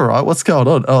 are you all right? What's going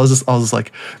on? I was just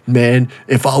like, man,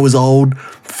 if I was old,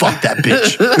 fuck that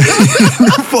bitch.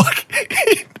 Fuck.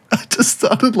 I just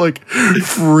started like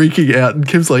freaking out, and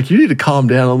Kim's like, you need to calm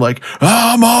down. I'm like,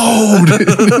 I'm old.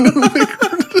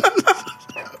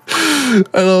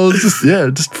 And I was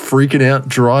just freaking out,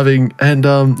 driving, and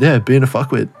being a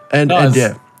fuckwit. And nice.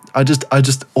 And I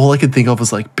just all I could think of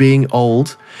was like being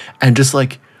old and just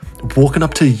like walking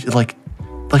up to like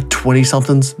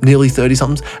 20-somethings, nearly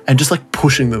 30-somethings, and just like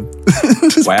pushing them.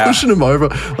 Pushing them over.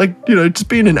 Like, just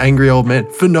being an angry old man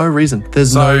for no reason.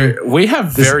 We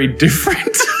have very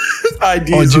different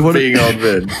ideas of being old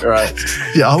men, right?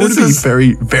 Yeah, I want to be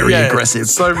very, very aggressive.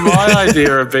 So my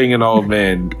idea of being an old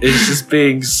man is just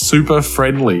being super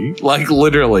friendly, like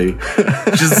literally,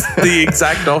 just the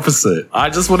exact opposite.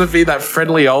 I just want to be that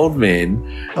friendly old man,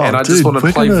 and I just want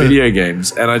to play video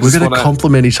games, and we're going to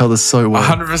compliment each other so well.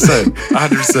 100%.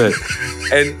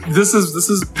 And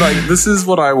this is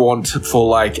what I want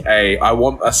for I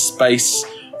want a space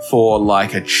for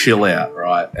like a chill out,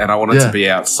 right? And I want it to be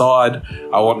outside.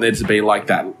 I want there to be like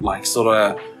that, like sort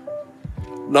of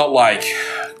not like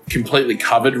completely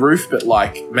covered roof, but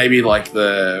like maybe like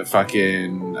the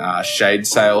fucking shade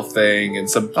sail thing and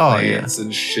some plants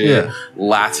and shit. Yeah.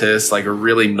 Lattice, like a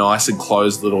really nice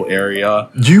enclosed little area.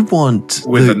 You want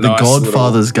with the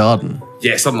Godfather's garden.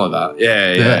 Yeah, something like that.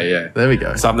 Yeah. There we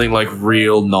go. Something like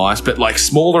real nice, but like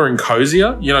smaller and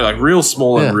cozier, like real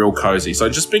small and real cozy. So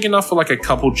just big enough for like a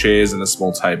couple chairs and a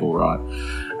small table, right?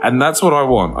 And that's what I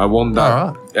want. I want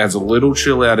that as a little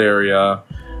chill out area.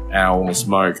 and I want to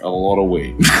smoke a lot of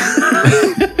weed.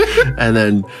 And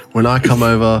then when I come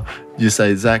over, you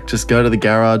say, Zach, just go to the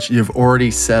garage. You've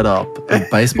already set up a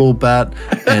baseball bat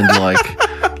and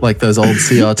like those old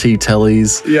CRT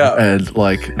tellies. Yeah. And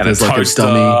like and there's a like toaster a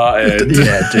dummy. and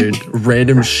Yeah, dude.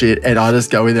 Random shit. And I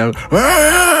just go in there and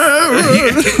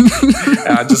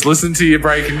I just listen to you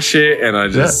breaking shit, and I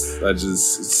just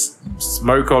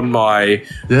smoke on my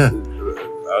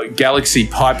Galaxy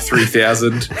Pipe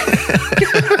 3000.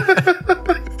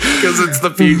 Because it's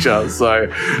the future, so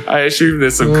I assume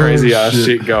there's some crazy ass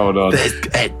shit going on.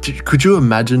 Could you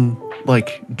imagine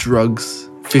like drugs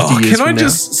 50 years from now?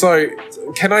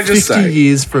 Can I just say 50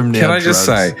 years from now? Can I just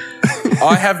say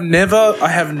I have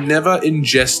never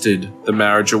ingested the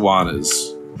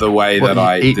marijuanas the way that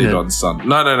I did on Sunday.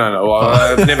 No. Well,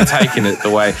 I've never taken it the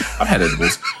way I've had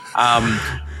edibles.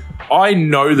 I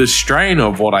know the strain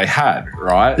of what I had,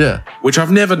 right? Yeah. Which I've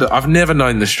never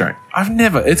known the strain.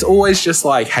 It's always just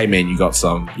like, hey man, you got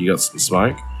some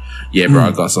smoke? Yeah, bro,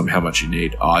 I got some. How much you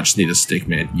need? Oh, I just need a stick,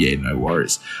 man. Yeah, no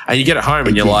worries. And you get it home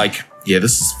and you're like, yeah,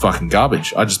 this is fucking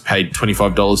garbage. I just paid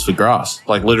 $25 for grass.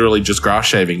 Like literally just grass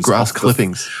shavings. Grass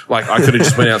clippings. Like I could have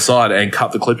just went outside and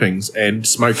cut the clippings and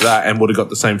smoked that and would have got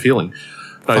the same feeling.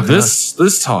 No,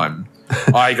 this time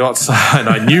I got some and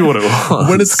I knew what it was.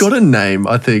 When it's got a name,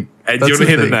 I think. And do you want to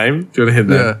hear the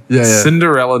name? Yeah.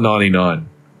 Cinderella 99.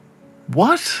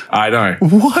 What? I know.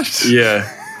 What?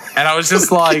 Yeah. And I was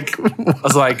just like,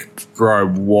 bro,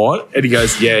 what? And he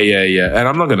goes, yeah. And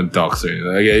I'm not going to dox him.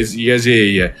 He goes,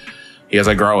 yeah. He goes,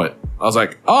 I grow it. I was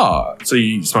like, oh, so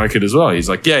you smoke it as well? He's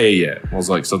like, yeah. I was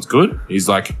like, so it's good? He's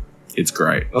like, it's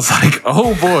great. I was like,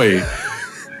 oh boy.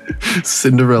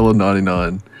 Cinderella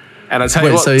 99. And I tell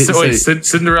you what,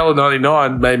 Cinderella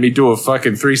 99 made me do a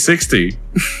fucking 360.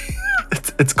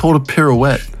 It's called a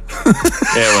pirouette.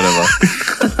 Yeah, whatever.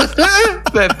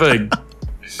 That thing.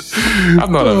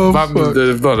 I'm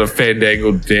not a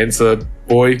fandangled dancer,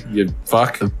 boy. You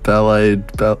fuck. A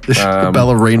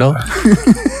ballerina.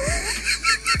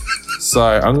 So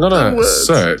I'm gonna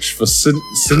search for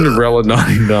Cinderella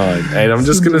 99, and I'm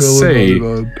just gonna see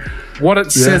what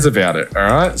it says about it. All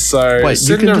right. So wait,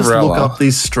 Cinderella. You can just look up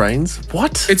these strains.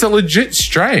 What? It's a legit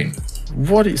strain.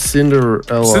 What is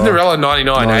Cinderella? Cinderella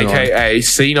 99, aka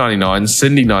C99,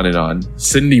 Cindy 99,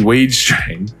 Cindy weed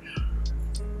strain.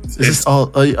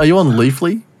 Are you on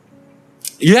Leafly?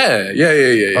 Yeah.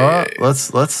 All right, let's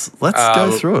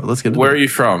go through it. Let's get. Where are you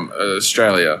from?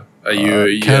 Australia. Are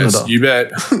you? Canada. Yes, you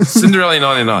bet. Cinderella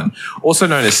 99, also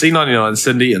known as C99,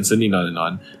 Cindy, and Cindy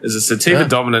 99, is a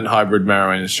sativa-dominant hybrid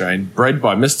marijuana strain bred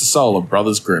by Mr. Soul of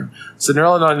Brothers Grimm.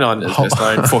 Cinderella 99 is best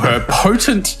known for her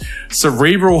potent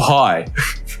cerebral high,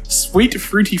 sweet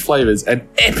fruity flavors, and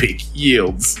epic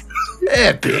yields.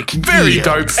 Very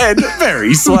dope and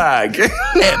very swag.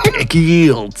 Epic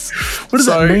yields. What does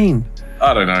that mean?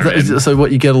 I don't know, man. So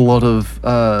what, you get a lot of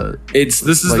This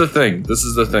is the thing.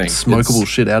 Smokable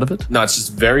shit out of it? No, it's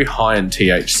just very high in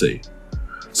THC.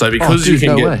 So because you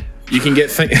can get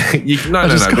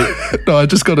I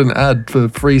just got an ad for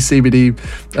free CBD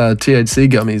THC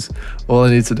gummies.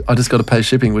 I just got to pay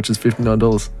shipping, which is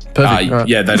 $59. Perfect. Right.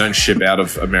 Yeah, they don't ship out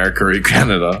of America or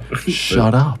Canada.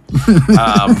 Shut up.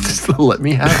 Just let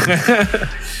me have it.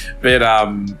 But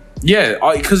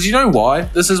because you know why?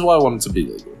 This is why I want it to be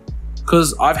legal.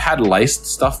 Because I've had laced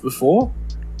stuff before,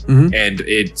 and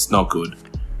it's not good.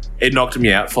 It knocked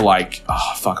me out for I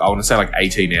want to say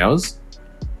 18 hours.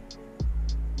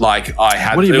 Like I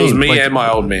had, what do you it was mean? me and my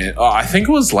old man. Oh, I think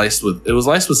it was laced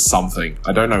with something.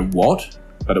 I don't know what,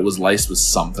 but it was laced with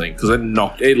something because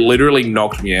it literally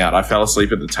knocked me out. I fell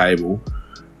asleep at the table,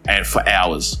 and for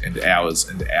hours and hours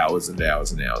and hours and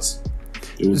hours and hours.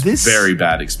 It was a very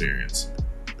bad experience.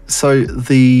 So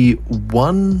the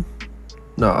one.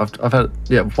 No, I've had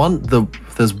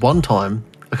there's one time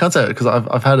I can't say it because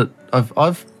I've had it.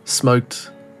 I've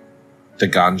smoked the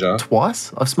ganja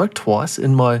twice. I've smoked twice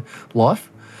in my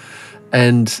life,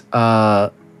 and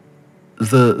the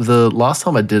last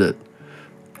time I did it,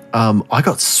 I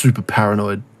got super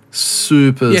paranoid,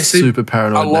 super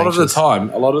paranoid. A lot of the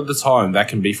time, that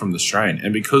can be from the strain,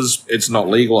 and because it's not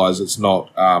legalized, it's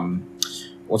not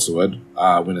what's the word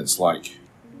when it's like.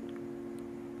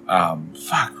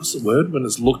 What's the word? When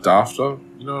it's looked after,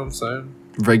 you know what I'm saying?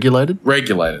 Regulated?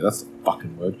 Regulated, that's the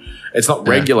fucking word. It's not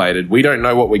regulated. We don't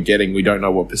know what we're getting. We don't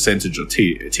know what percentage of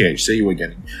THC we're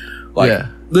getting.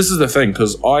 This is the thing,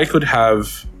 because I could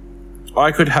have,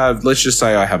 let's just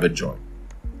say I have a joint,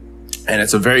 and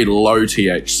it's a very low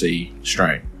THC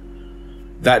strain.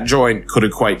 That joint could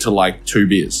equate to 2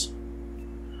 beers.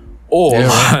 Or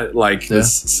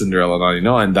this Cinderella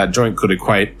 99, that joint could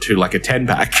equate to a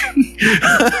 10-pack.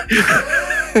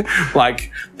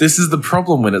 Like, this is the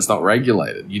problem when it's not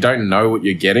regulated. You don't know what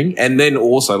you're getting. And then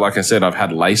also, like I said, I've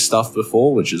had lace stuff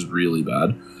before, which is really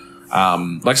bad.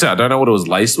 Like I said, I don't know what it was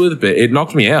laced with, but it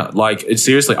knocked me out. Like, it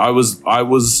seriously, I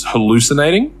was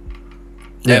hallucinating.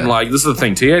 Yeah. And, like, this is the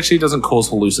thing. THC doesn't cause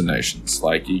hallucinations.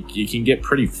 Like, you can get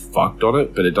pretty fucked on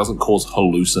it, but it doesn't cause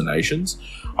hallucinations.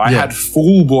 I had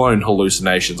full-blown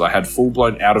hallucinations. I had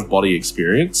full-blown out-of-body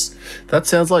experience. That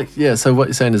sounds like, so what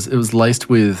you're saying is it was laced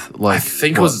with, like... I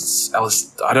think it was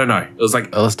LSD. I don't know. It was, like...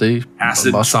 LSD?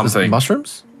 Acid something.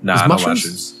 Mushrooms? Nah, not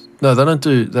mushrooms. No, they don't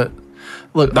do that.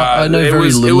 Look, I know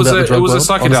very little about the drug world. It was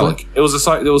a psychedelic.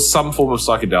 Honestly. There was some form of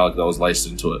psychedelic that was laced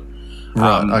into it.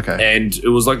 Right, okay. And it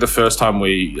was like the first time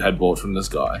we had bought from this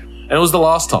guy. And it was the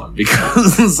last time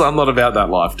because I'm not about that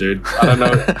life, dude. I don't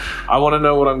know. I want to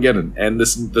know what I'm getting. And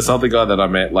this other guy that I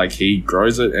met, like, he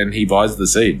grows it and he buys the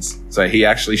seeds. So he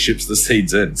actually ships the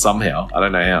seeds in somehow. I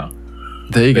don't know how.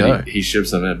 There you go. He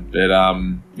ships them in.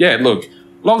 But, look,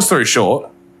 long story short,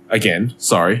 again,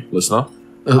 sorry, listener.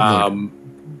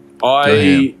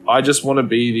 I just want to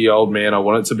be the old man. I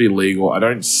want it to be legal. I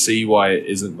don't see why it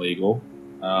isn't legal.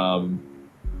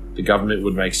 The government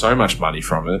would make so much money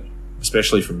from it,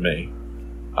 especially from me.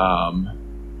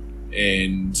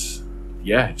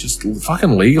 Just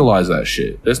fucking legalize that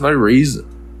shit. There's no reason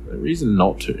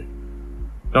not to. You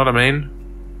know what I mean?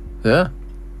 Yeah.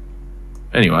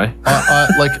 Anyway,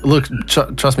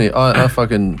 trust me,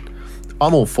 I'm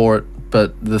all for it.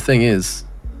 But the thing is,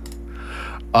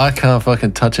 I can't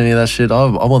fucking touch any of that shit.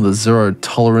 I'm on the zero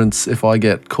tolerance. If I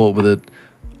get caught with it,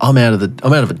 I'm out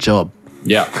of a job.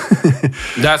 Yeah,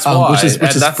 that's why, which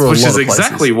is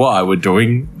exactly why we're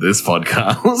doing this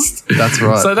podcast. That's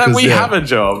right, so that we have a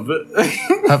job.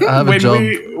 Have a job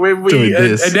when we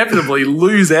inevitably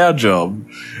lose our job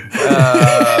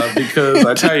because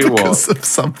I tell you what, because of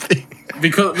something.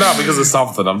 Because of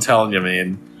something. I'm telling you,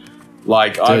 man.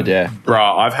 Like,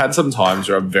 I've had some times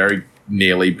where I've very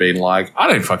nearly been like, I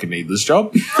don't fucking need this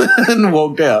job, and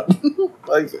walked out.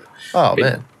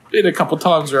 Man. Been a couple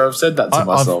times where I've said that to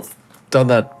myself. I've done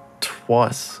that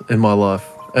twice in my life,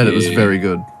 and it was very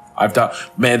good.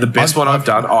 The best one I've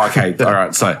done. Oh, okay, all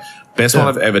right. So, best one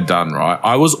I've ever done. Right,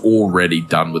 I was already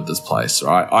done with this place.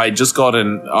 Right, I just got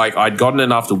in. I'd gotten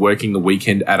in after working the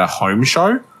weekend at a home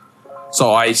show.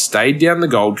 So I stayed down the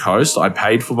Gold Coast. I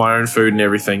paid for my own food and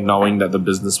everything, knowing that the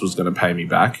business was going to pay me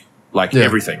back,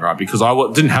 everything, right? Because I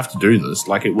didn't have to do this.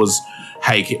 Like, it was,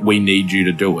 hey, we need you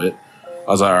to do it.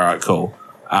 I was like, all right, cool.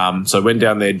 So I went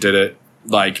down there, did it.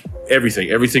 Like,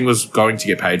 everything was going to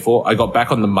get paid for. I got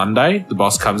back on the Monday. The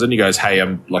boss comes in. He goes, hey,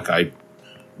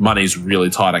 money's really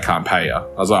tight. I can't pay you.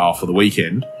 I was like, for the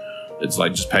weekend. It's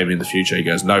like, just pay me in the future. He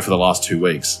goes, no, for the last 2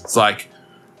 weeks. It's like,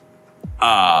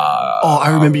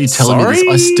 I remember you telling me this.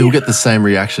 I still get the same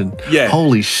reaction. Yeah.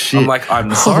 Holy shit. I'm like,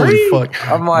 I'm sorry. Holy fuck.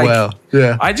 I'm like, wow.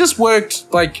 Yeah. I just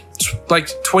worked like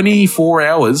 24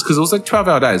 hours because it was like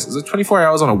 12-hour days. It was like 24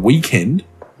 hours on a weekend.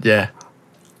 Yeah.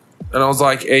 And I was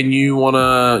like, and you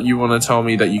wanna tell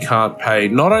me that you can't pay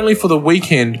not only for the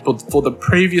weekend, but for the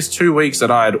previous 2 weeks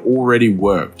that I had already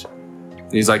worked.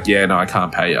 And he's like, yeah, no, I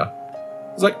can't pay you.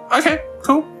 I was like, okay,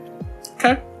 cool.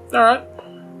 Okay, all right.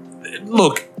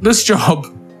 Look, this job,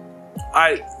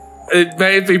 it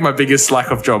may have been my biggest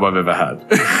slack off job I've ever had.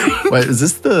 Wait, is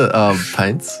this the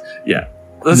paints? Yeah.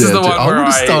 This is the one where I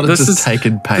started just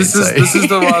taking paints. This is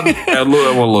the one.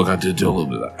 Look, I did do a little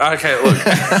bit of that. Okay, look.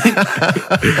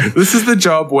 This is the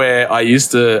job where I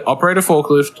used to operate a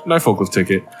forklift, no forklift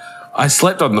ticket. I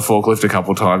slept on the forklift a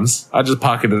couple times. I just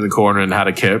parked it in the corner and had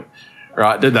a kip.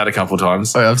 Right, did that a couple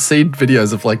times. Oh, I've seen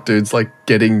videos of like dudes like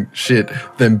getting shit,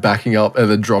 then backing up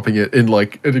and then dropping it in an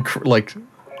aisle,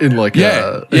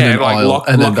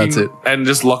 and then that's it. And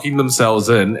just locking themselves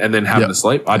in and then having to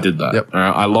sleep. I did that. Yep.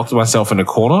 I locked myself in a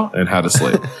corner and had to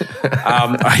sleep.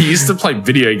 I used to play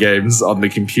video games on the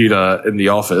computer in the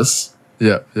office.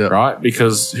 Yeah. Right?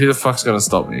 Because who the fuck's going to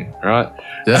stop me? Right?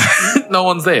 Yeah. No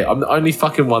one's there. I'm the only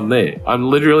fucking one there. I'm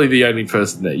literally the only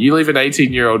person there. You leave an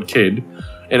 18-year-old kid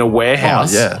in a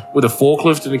warehouse with a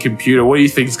forklift and a computer, what do you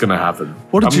think's going to happen?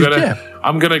 What did you get?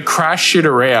 I'm going to crash shit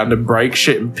around and break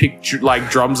shit and pick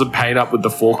drums of paint up with the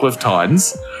forklift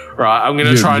tines, right? I'm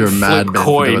going to try and flip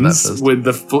coins with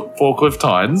the forklift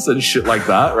tines and shit like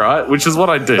that, right? Which is what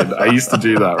I did. I used to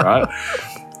do that, right?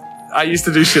 I used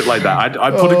to do shit like that.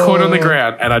 I'd put a coin on the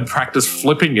ground and I'd practice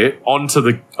flipping it onto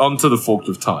the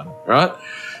forklift tine, right?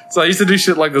 So I used to do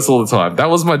shit like this all the time. That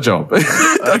was my job.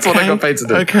 That's what I got paid to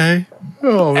do. Okay.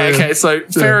 Oh, man. Okay, so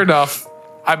fair enough.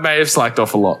 I may have slacked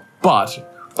off a lot.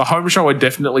 But the home show I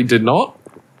definitely did not.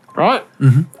 right?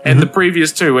 And the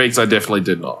previous 2 weeks, I definitely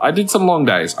did not. I did some long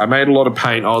days. I made a lot of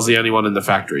paint. I was the only one in the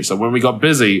factory. So when we got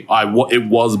busy, it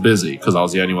was busy because I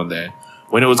was the only one there.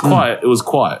 When it was quiet, it was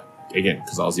quiet again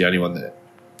because I was the only one there.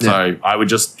 So I would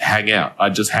just hang out.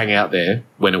 I'd just hang out there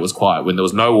when it was quiet, when there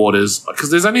was no orders.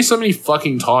 Because there's only so many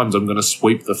fucking times I'm going to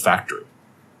sweep the factory.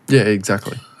 Yeah,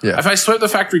 exactly. Yeah. If I sweep the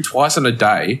factory twice in a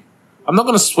day, I'm not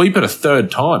going to sweep it a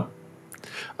third time.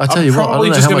 I tell you what, I don't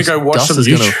know how much dust is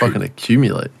going to fucking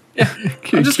accumulate. Yeah,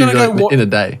 I'm just going to go in a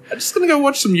day. I'm just going to go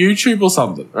watch some YouTube or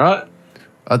something, right?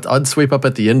 I'd sweep up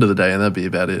at the end of the day, and that'd be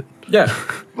about it. Yeah,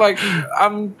 like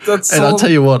that's. And I'll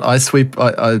tell you what, I sweep.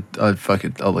 I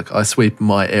sweep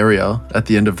my area at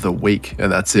the end of the week, and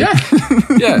that's it.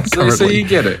 Yeah. So you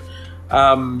get it.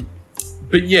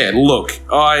 But yeah, look,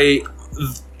 oh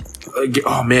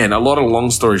man, a lot of long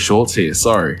story shorts here.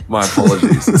 Sorry, my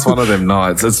apologies. It's one of them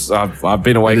nights. I've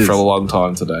been awake for a long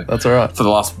time today. That's all right. For the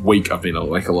last week, I've been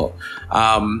awake a lot.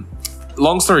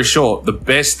 Long story short, the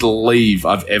best leave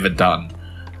I've ever done.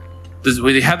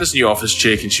 We had this new office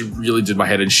chick, and she really did my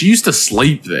head in. She used to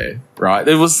sleep there, right?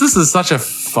 This is such a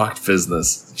fucked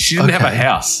business. She didn't have a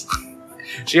house.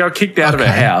 She got kicked out of her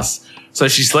house, so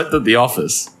she slept at the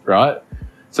office, right?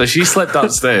 So she slept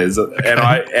upstairs, and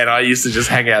I used to just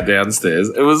hang out downstairs.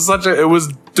 It was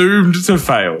doomed to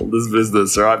fail, this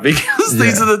business, right? Because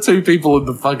these are the 2 people in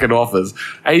the fucking office: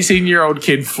 18-year-old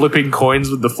kid flipping coins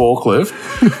with the forklift,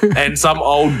 and some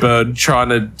old bird trying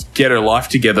to get her life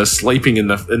together, sleeping in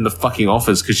the fucking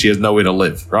office because she has nowhere to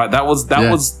live, right? That was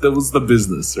the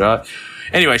business, right?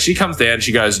 Anyway, she comes down,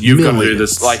 she goes, "You've got to do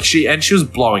this." Like she was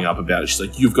blowing up about it. She's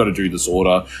like, "You've got to do this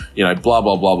order, blah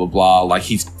blah blah blah blah." Like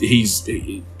he's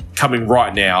coming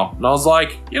right now, and I was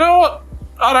like, "You know what?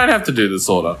 I don't have to do this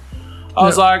order." I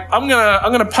was like, "I'm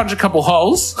gonna punch a couple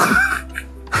holes.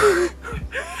 I'm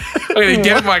gonna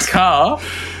get in my car.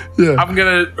 Yeah. I'm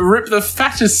gonna rip the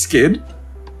fattest skid.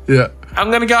 Yeah.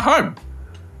 I'm gonna go home."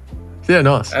 Yeah,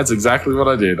 nice. That's exactly what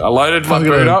I did. I loaded my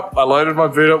boot up. I loaded my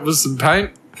boot up with some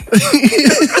paint.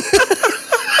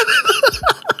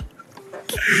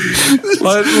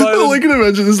 All I can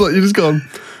imagine is like you just gone,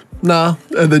 nah,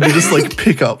 and then you just like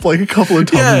pick up like a couple of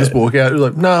times and just walk out. You're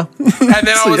like, nah. And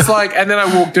then I was like, and then I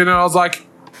walked in and I was like,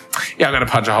 yeah, I'm gonna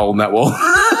punch a hole in that wall.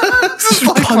 Just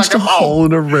punched a hole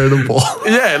in a random wall.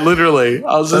 Yeah, literally.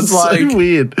 I was just like, so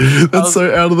weird. That's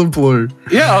so out of the blue.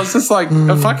 Yeah, I was just like,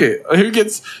 oh, fuck it. Who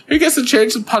gets a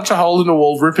chance to punch a hole in a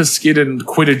wall, rip a skid, and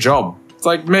quit a job? It's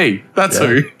like me. That's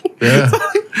who. Yeah.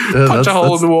 Punch a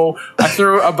hole in the wall. I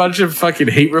threw a bunch of fucking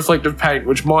heat reflective paint,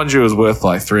 which mind you is worth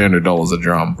like $300 a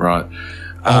drum, right?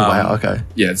 Oh, wow. Okay.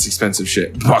 Yeah, it's expensive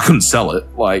shit. But I couldn't sell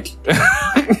it. Like,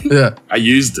 yeah. I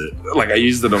used it. Like, I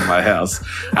used it on my house.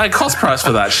 And cost price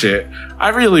for that shit, I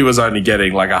really was only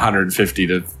getting like $150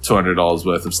 to $200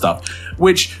 worth of stuff,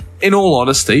 which, in all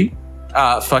honesty,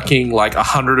 fucking like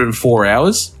 104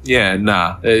 hours. Yeah,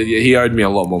 nah. He owed me a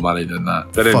lot more money than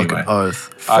that. But anyway, fucking oath.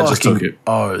 I just took it.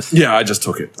 Oath. Yeah, I just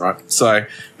took it. Right. So,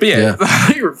 but yeah.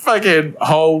 Fucking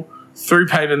whole threw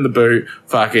paint in the boot.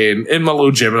 Fucking in my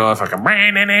little Gemini. Fucking out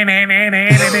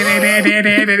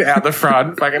the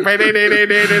front. Fucking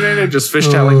just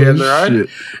fishtailing down the road,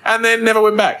 and then never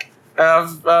went back.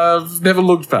 I've never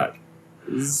looked back.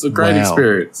 It's a great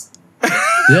experience.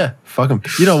 Yeah, fuck them.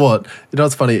 You know what? You know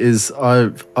what's funny is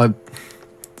I'm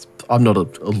not a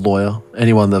lawyer,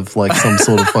 anyone of like some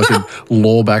sort of fucking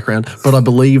law background, but I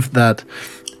believe that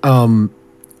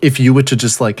if you were to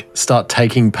just like start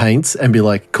taking paints and be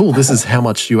like, cool, this is how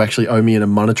much you actually owe me in a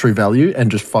monetary value, and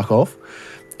just fuck off,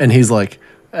 and he's like,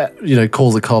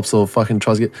 calls the cops or fucking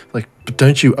tries to get like, but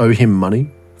don't you owe him money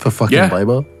for fucking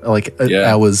labor, like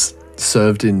hours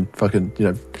served in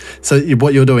fucking, so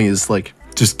what you're doing is like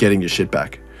just getting your shit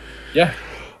back. Yeah.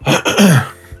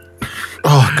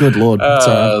 Oh, good Lord.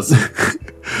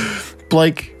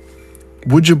 Blake,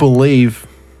 would you believe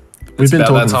we've been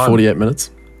talking for 48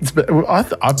 minutes? I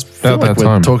feel like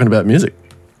we're talking about music.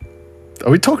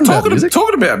 Are we talking about music?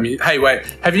 Talking about music. Hey, wait.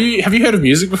 Have you heard of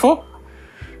music before?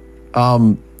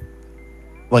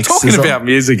 Like talking SZA? About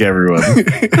music, everyone.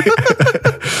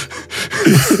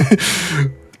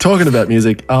 Talking about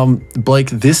music. Blake,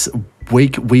 this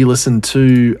week we listened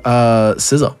to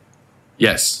SZA.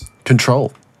 Yes.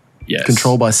 Control. Yes.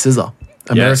 Control by SZA.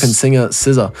 American singer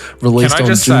SZA, released on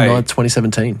June 9th,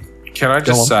 2017. Can I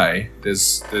just say,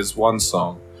 there's one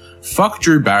song. Fuck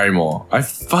Drew Barrymore. I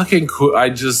fucking could.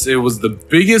 It was the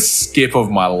biggest skip of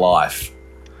my life.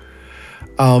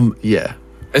 Yeah.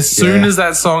 As soon as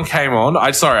that song came on,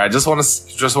 I just want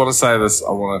to say this.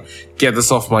 I want to get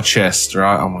this off my chest,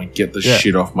 right? I want to get the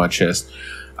shit off my chest.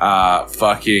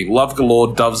 Fucking Love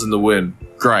Galore, Doves in the Wind.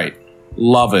 Great.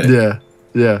 Love it. Yeah.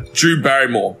 Yeah. Drew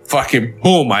Barrymore, fucking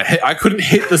boom! I couldn't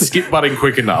hit the skip button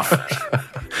quick enough.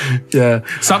 Yeah.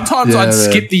 Sometimes I'd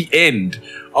skip the end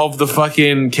of the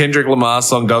fucking Kendrick Lamar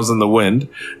song "Goes in the Wind"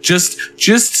 just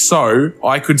so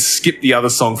I could skip the other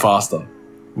song faster.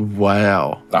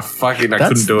 Wow. I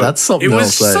couldn't do it. That's something It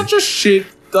was else, eh? such a shit.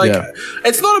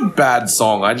 It's not a bad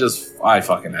song. I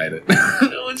fucking hate it.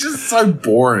 It was just so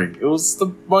boring. It was the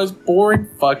most boring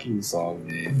fucking song,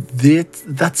 man.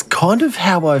 That's kind of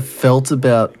how I felt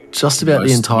about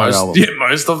the entire album. Yeah,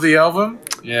 most of the album.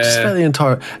 Yeah, just about the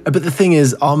entire. But the thing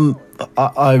is,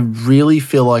 I really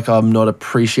feel like I'm not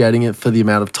appreciating it for the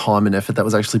amount of time and effort that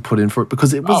was actually put in for it,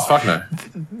 because it was. Oh fuck no!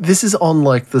 This is on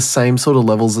like the same sort of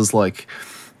levels as like.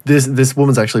 This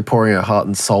woman's actually pouring her heart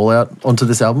and soul out onto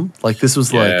this album. Like this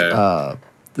was like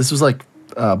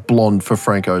Blonde for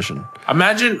Frank Ocean.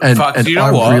 Imagine, and you know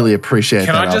I what? really appreciate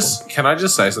Can that I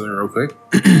just say something real quick?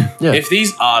 Yeah. If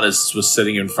these artists were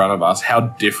sitting in front of us, how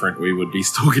different we would be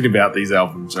talking about these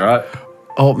albums, right?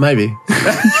 Oh, maybe.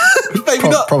 Maybe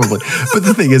not. Probably. But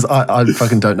the thing is, I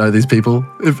fucking don't know these people.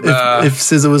 If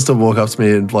SZA was to walk up to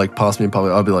me and like pass me in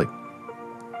public, I'd be like,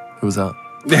 "Who was that?"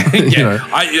 Yeah, you know,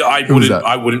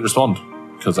 I wouldn't respond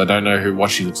because I don't know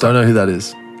what she looks like. Don't know who that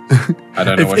is. I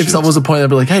don't know. If someone was to point, I'd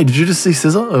be like, "Hey, did you just see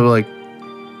SZA?" I'd be like,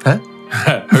 "Huh?"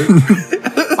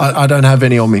 I don't have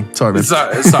any on me. Sorry, man. So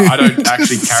I don't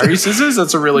actually carry scissors.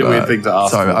 That's a really weird thing to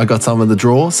ask. Sorry, I got some in the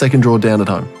drawer. Second drawer down at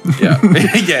home. Yeah,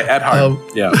 yeah, at home.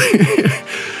 Yeah.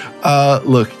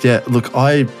 Look.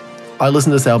 I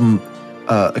listened to this album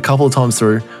a couple of times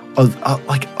through.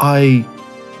 I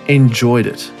enjoyed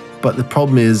it, but the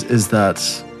problem is that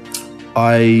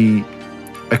I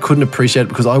couldn't appreciate it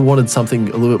because I wanted something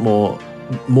a little bit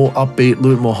more upbeat, a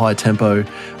little bit more high tempo.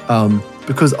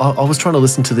 Because I was trying to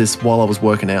listen to this while I was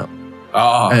working out.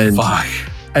 Oh, fuck.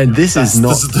 And this is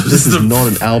not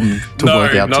an album to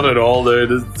work out to. No, not at all,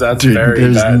 dude. That's dude, very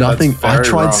there's bad. nothing. That's very I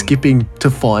tried wrong. skipping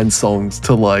to find songs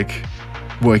to like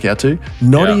work out to.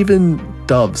 Not even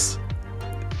Doves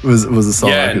was a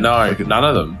song. Yeah, none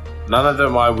of them. None of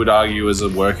them I would argue is a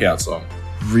workout song.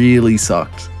 Really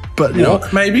sucked. But you Walk, know,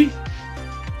 maybe?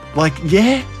 like,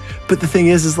 yeah. But the thing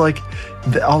is like,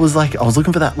 I was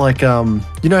looking for that, like,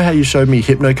 you know how you showed me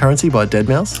Hypnocurrency by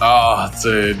Deadmau5? Oh,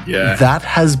 dude, yeah. That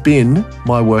has been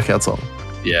my workout song.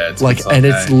 Yeah, it's like, and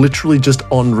it's literally just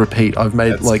on repeat. I've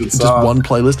made like just one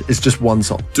playlist. It's just one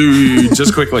song. Dude,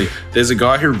 just quickly, there's a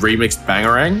guy who remixed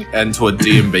Bangarang into a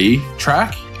D&B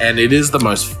track, and it is the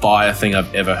most fire thing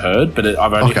I've ever heard, but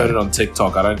I've only heard it on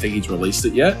TikTok. I don't think he's released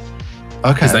it yet.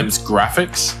 Okay. His name's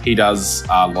Graphics. He does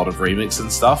a lot of remix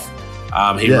and stuff.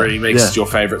 He remixed your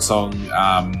favorite song,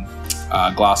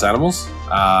 Glass Animals.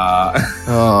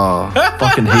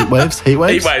 Fucking Heat Waves. Heat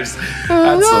Waves.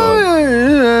 That's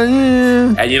all.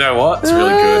 And you know what? It's really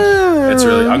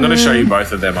good. I'm going to show you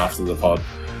both of them after the pod.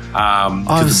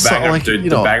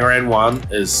 The Bangarang one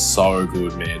is so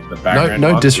good, man. The Bangarang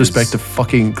no one disrespect to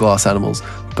fucking Glass Animals,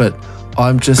 but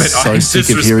I'm just so sick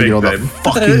of hearing it on the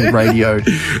fucking radio.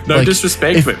 No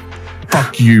disrespect, but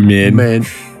fuck you, man. Man.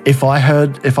 If I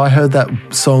heard that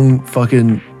song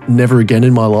fucking never again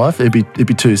in my life, it'd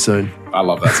be too soon. I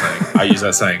love that saying. I use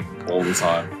that saying all the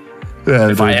time.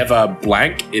 Yeah, if I ever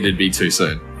blank, it'd be too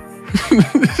soon.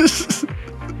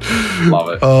 Love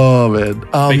it. Oh man.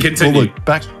 Continue. Well, look,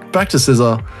 back to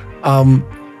SZA. I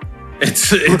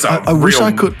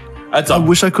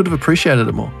wish I could have appreciated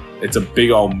it more. It's a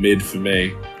big old mid for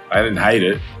me. I didn't hate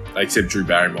it, except Drew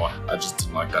Barrymore. I just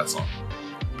didn't like that song.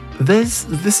 This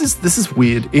is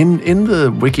weird. In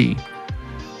the wiki,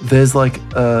 there's like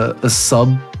a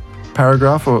sub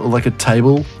paragraph or like a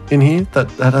table in here that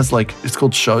has like, it's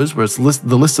called shows, where it's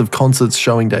the list of concerts,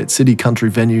 showing dates, city, country,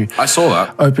 venue. I saw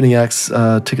that. Opening acts,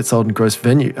 tickets sold, and gross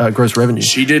revenue.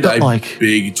 She did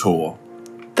big tour.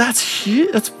 That's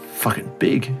huge. That's fucking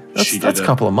big. That's a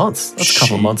couple of months. That's a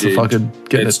couple of months of fucking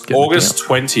getting it. It's August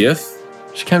 20th.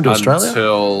 She came to Australia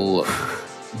until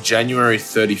January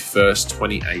 31st,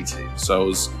 2018.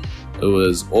 So it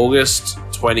was August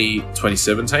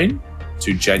 2017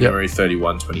 to January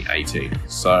 31, 2018.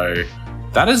 So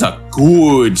that is a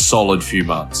good solid few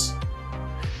months.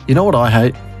 You know what I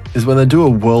hate is when they do a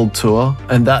world tour,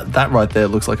 and that right there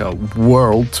looks like a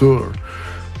world tour.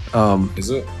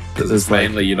 Is it? Because it's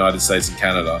mainly United States and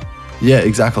Canada. Yeah,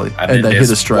 exactly. And they hit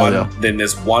Australia. Then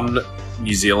there's one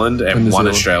New Zealand and one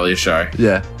Australia show.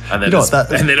 Yeah. And then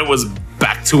and then it was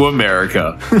back to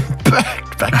America.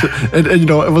 back to, and you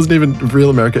know, it wasn't even real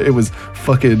America. It was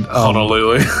fucking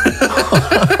Honolulu.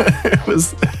 It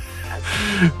was.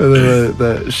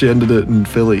 She ended it in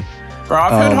Philly. Bro,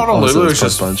 I've heard Honolulu is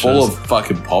just full of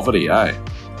fucking poverty, eh?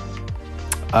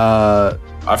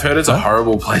 I I've heard it's a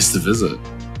horrible place to visit.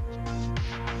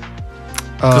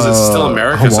 Because it's still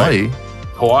America. Hawaii?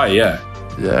 Hawaii, yeah.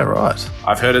 Yeah, right.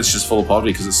 I've heard it's just full of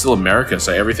poverty because it's still America,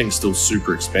 so everything's still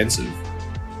super expensive.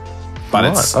 But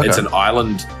it's an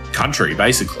island country,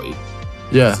 basically.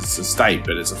 Yeah. It's a state,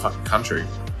 but it's a fucking country.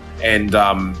 And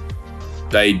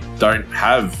they don't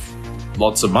have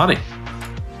lots of money.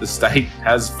 The state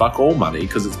has fuck all money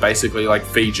because it's basically like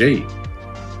Fiji.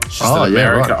 It's just that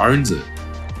America owns it.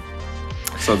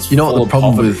 So it's what the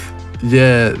problem poverty. with...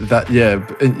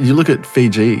 And you look at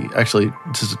Fiji, actually,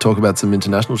 just to talk about some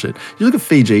international shit. You look at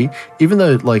Fiji, even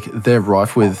though like they're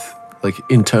rife with like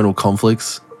internal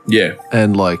conflicts. Yeah.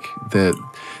 And like they're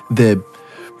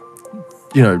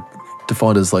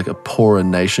defined as like a poorer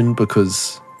nation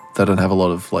because they don't have a lot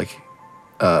of like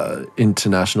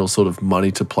international sort of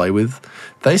money to play with.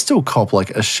 They still cop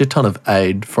like a shit ton of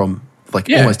aid from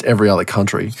like almost every other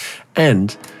country.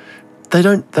 And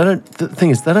the thing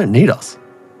is, they don't need us.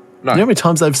 No. You know how many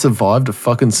times they've survived a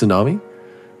fucking tsunami?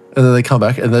 And then they come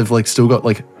back and they've like still got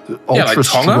like ultra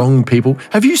strong people.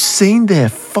 Have you seen their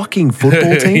fucking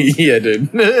football team? Yeah,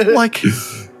 dude. Like,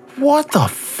 what the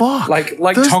fuck? Like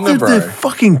Tonga, bro. They're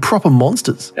fucking proper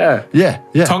monsters. Yeah. Yeah.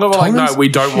 Tonga were like, no, we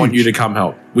don't want you to come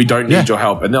help. We don't need your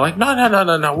help. And they're like,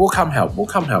 no, we'll come help. We'll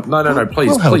come help. No, please,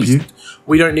 we'll help you.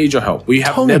 We don't need your help.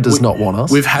 Tonga does not want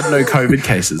us. We've had no COVID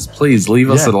cases. Please leave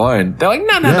us alone. They're like,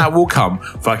 no, we'll come.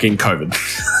 Fucking COVID.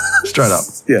 Straight up.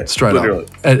 Yeah. Straight literally.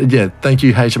 up. And thank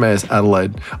you, HMAS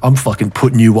Adelaide. I'm fucking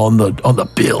putting you on the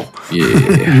bill.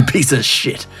 Yeah. You piece of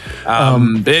shit.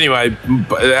 But anyway,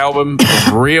 the album,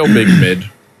 real big mid.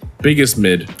 Biggest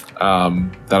mid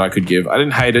that I could give. I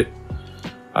didn't hate it.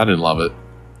 I didn't love it.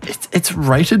 It's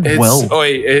rated well.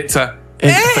 It's a...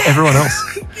 for everyone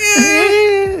else.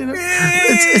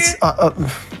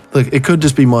 Look, it could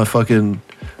just be my fucking,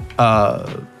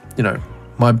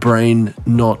 my brain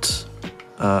not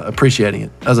appreciating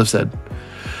it, as I've said.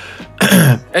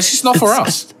 It's just not for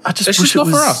us. I just it's wish just not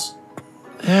it was, for us.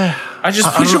 Yeah. I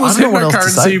just wish it was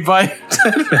Hypnocurrency by...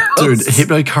 Dude,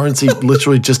 Hypnocurrency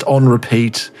literally just on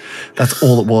repeat. That's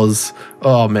all it was.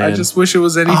 Oh, man. I just wish it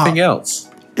was anything else.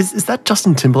 Is that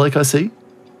Justin Timberlake I see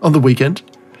on the weekend?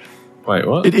 Wait,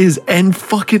 what? It is, and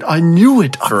fucking, I knew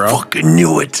it. I fucking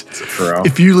knew it.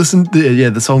 If you listen to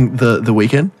the song The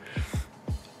Weekend,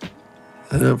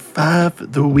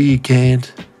 The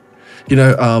Weekend,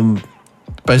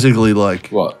 basically like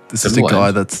what? This is a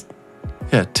guy that's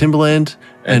Timberland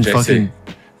and fucking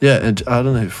and I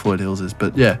don't know who Floyd Hills is,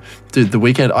 but yeah, dude, The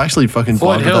Weekend. I actually fucking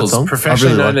Floyd vibed with that song.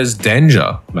 Professionally known as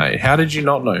Danger, mate. How did you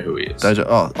not know who he is? Danger.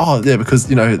 Oh yeah, because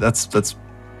that's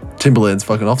Timberland's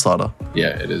fucking offsider.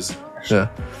 Yeah, it is. Yeah.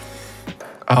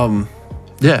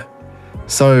 Yeah.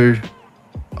 So,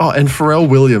 and Pharrell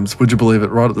Williams, would you believe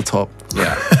it? Right at the top.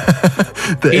 Yeah.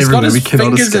 He's got his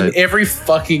fingers in every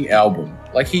fucking album.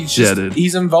 Like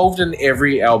he's involved in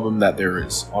every album that there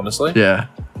is, honestly. Yeah.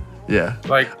 Yeah.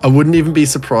 Like, I wouldn't even be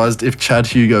surprised if Chad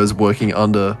Hugo is working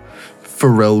under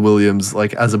Pharrell Williams,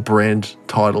 like as a brand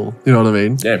title. You know what I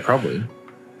mean? Yeah, probably.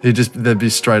 They'd be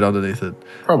straight underneath it.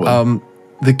 Probably.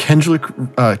 The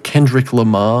Kendrick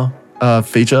Lamar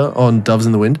feature on Doves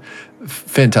in the Wind,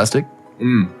 fantastic.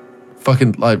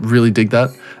 Fucking like really dig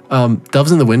that.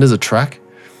 Doves in the Wind as a track,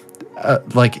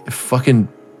 like fucking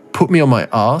put me on my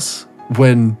ass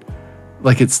when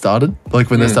like it started. Like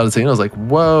when they started singing, I was like,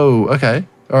 whoa, okay.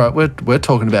 All right, we're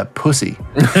talking about pussy.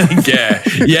 yeah.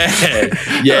 All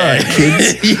right,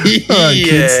 kids.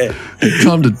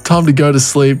 Time to go to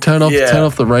sleep. Turn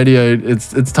off the radio.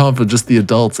 It's time for just the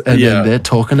adults, and then they're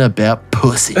talking about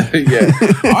pussy. Yeah,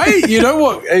 you know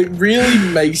what? It really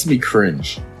makes me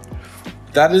cringe.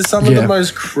 That is some of the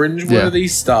most cringeworthy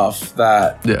stuff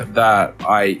that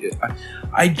I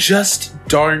just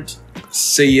don't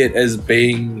see it as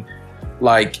being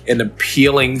like an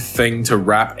appealing thing to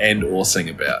rap and or sing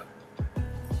about.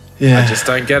 Yeah. I just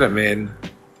don't get it, man.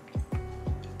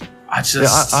 I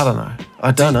don't know.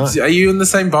 I don't know. Are you in the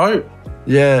same boat?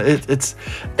 Yeah, it's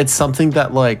something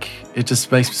that like it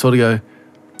just makes me sort of go,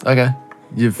 okay,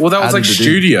 you've. Well, that was like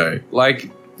Studio, by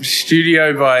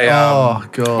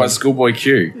Schoolboy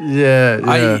Q.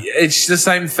 Yeah. It's the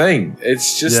same thing.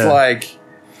 It's just like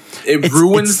it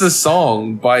ruins the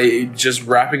song by just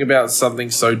rapping about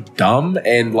something so dumb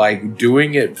and like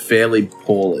doing it fairly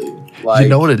poorly. Like, you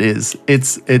know what it is?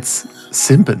 It's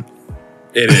simping.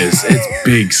 It is. It's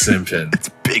big simping. It's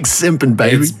big simping,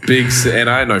 baby. It's big, and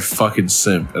I know fucking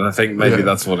simp, and I think maybe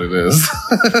that's what it is.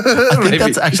 I think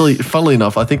that's actually, funnily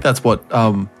enough, I think that's what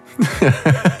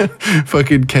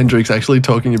fucking Kendrick's actually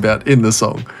talking about in the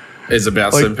song. It's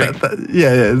about like simping.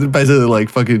 Yeah. Basically, like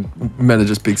fucking men are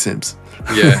just big simps.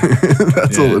 Yeah,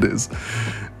 that's all it is.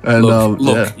 And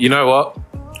look, you know what?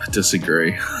 I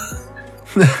disagree.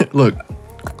 Look,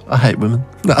 I hate women.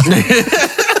 No.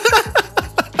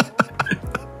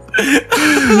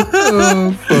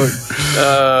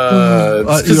 Oh,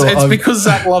 fuck. It's because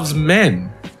Zach loves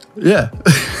men. Yeah.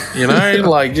 You know,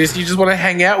 like you just want to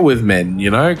hang out with men,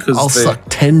 you know? Because I'll suck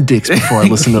 10 dicks before I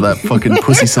listen to that fucking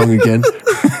pussy song again.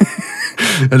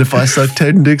 And if I suck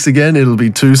 10 dicks again, it'll be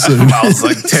too soon. I'll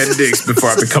suck 10 dicks before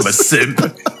I become a simp.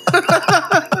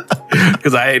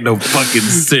 Because I ain't no fucking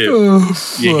simp.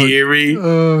 Oh, you hear me?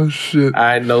 Oh, shit.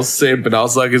 I ain't no simp, and I'll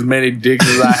suck as many dicks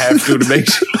as I have to make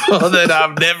sure that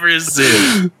I'm never a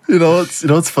simp. You know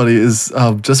what's funny is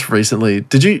just recently.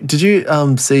 Did you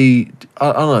see?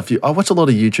 I don't know if you. I watch a lot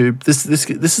of YouTube. This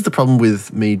is the problem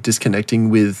with me disconnecting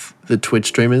with the Twitch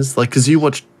streamers. Like, because you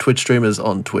watch Twitch streamers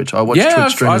on Twitch. I watch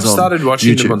Twitch streamers I've started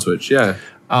watching YouTube. them on Twitch. Yeah.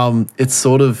 It's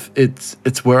sort of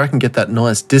it's where I can get that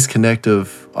nice disconnect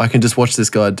of I can just watch this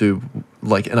guy do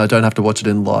like, and I don't have to watch it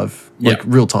in live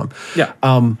real time. Yeah.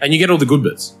 And you get all the good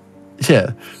bits.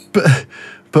 Yeah, but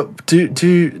did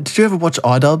you ever watch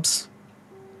iDubbbz?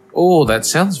 Oh, that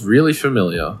sounds really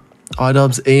familiar.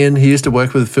 iDubbbz, Ian. He used to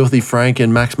work with Filthy Frank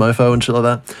and Max Mofo and shit like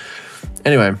that.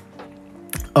 Anyway,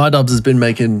 iDubbbz has been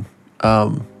making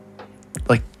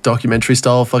like documentary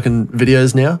style fucking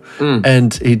videos now,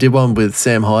 and he did one with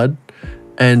Sam Hyde,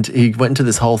 and he went into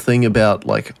this whole thing about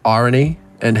like irony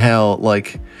and how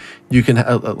like you can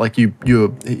like he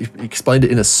explained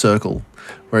it in a circle,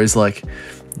 where he's like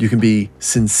you can be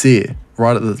sincere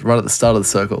right at the start of the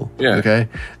circle, okay,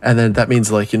 and then that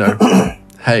means like, you know,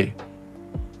 hey,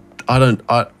 I don't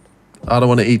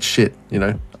want to eat shit, you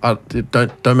know,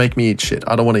 don't make me eat shit,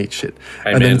 I don't want to eat shit,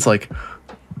 hey, and man. Then it's like,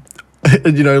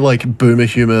 you know, like boomer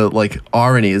humor, like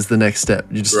irony is the next step.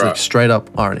 You just like straight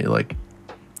up irony, like,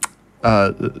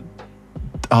 what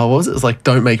was it? It's like,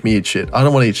 don't make me eat shit. I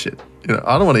don't want to eat shit. You know,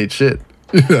 I don't want to eat shit.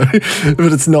 You know,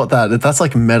 but it's not that. That's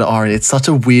like meta irony. It's such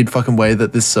a weird fucking way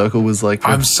that this circle was like.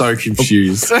 I'm so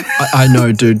confused. I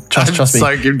know, dude. Trust me.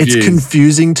 So confused. It's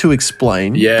confusing to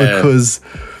explain. Yeah. Because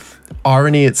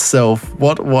irony itself,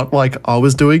 what like I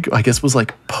was doing, I guess was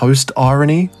like post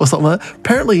irony or something like that.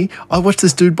 Apparently, I watched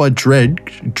this dude by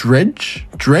Dreg, J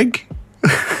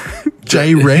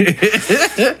Reg,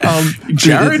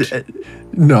 Jared.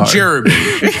 No, Jeremy.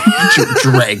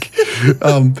 Dreg.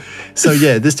 So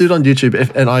yeah, this dude on YouTube,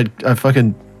 and I'd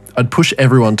push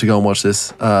everyone to go and watch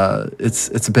this.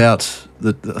 It's about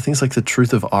I think it's like The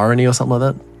Truth of Irony or something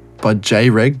like that by J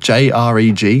Reg,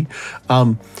 JREG,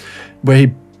 where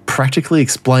he practically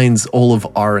explains all of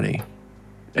irony,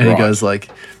 and he goes like,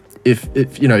 if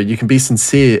you know, you can be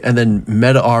sincere, and then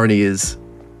meta irony is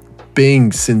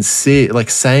being sincere, like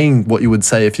saying what you would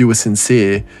say if you were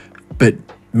sincere, but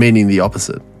meaning the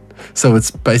opposite. So it's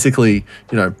basically,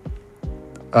 you know,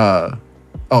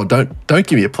 don't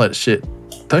give me a plate of shit.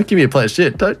 Don't give me a plate of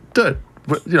shit. Don't. You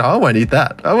know, I won't eat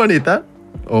that. I won't eat that.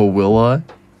 Or will I?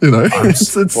 You know, it's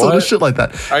sort of shit like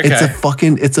that. Okay.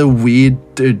 It's a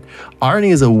weird, dude. Irony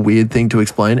is a weird thing to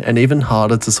explain and even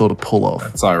harder to sort of pull off.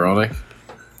 It's ironic.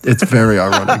 It's very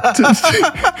ironic.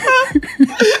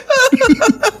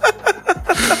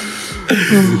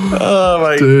 Oh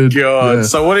my god! Yeah.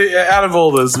 So, out of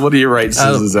all this, what do you rate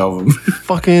SZA's album?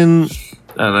 Fucking, I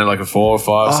don't know, like a 4 or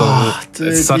 5. Something. Dude,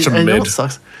 it's such a mid. mid. You know what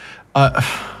sucks? I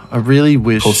really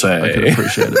wish I could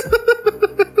appreciate it.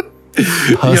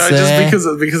 You know,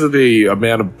 just because of the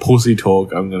amount of pussy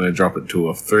talk, I'm gonna drop it to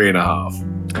a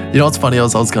 3.5. You know what's funny? I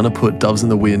was gonna put Doves in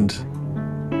the Wind.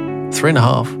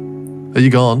 3.5. Are you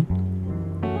gone?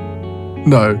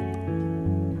 No.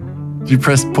 Did you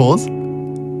press pause?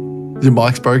 Your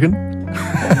mic's broken?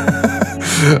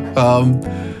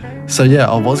 So yeah,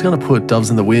 I was going to put Doves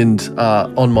in the Wind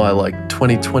on my like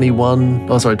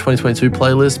 2022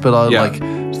 playlist, but I like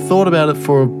thought about it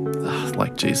for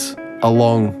like, geez, a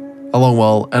long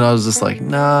while, and I was just like,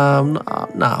 nah, I'm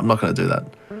not going to do that.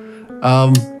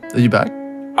 Are you back?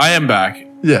 I am back.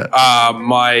 Yeah.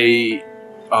 My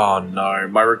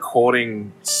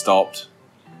recording stopped.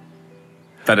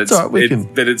 But it's right,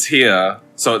 it's here,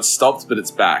 so it's stopped, but it's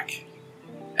back,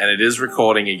 and it is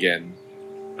recording again.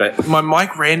 But my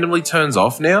mic randomly turns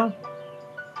off now.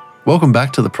 Welcome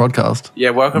back to the podcast. Yeah,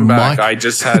 welcome back. I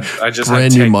just had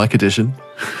brand new mic edition.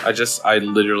 I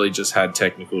literally just had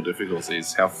technical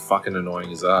difficulties. How fucking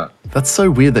annoying is that? That's so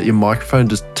weird that your microphone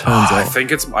just turns off. I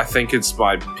think it's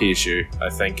my issue. I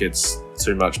think it's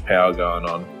too much power going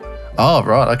on. Oh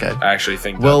right, okay. I actually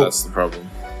think that's the problem.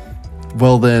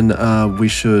 Well, then we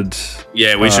should.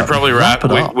 Yeah, we should probably wrap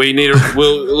it up. We need.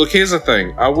 Look. Here's the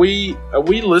thing: are we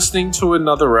listening to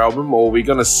another album, or are we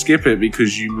going to skip it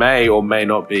because you may or may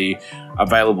not be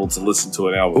available to listen to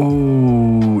an album?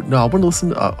 Ooh, no, I want to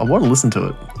listen. I want to listen to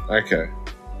it. Okay.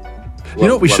 You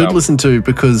know what we should listen to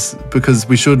because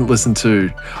we shouldn't listen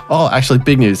to. Oh, actually,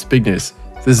 big news. This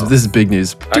is big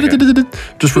news. Okay.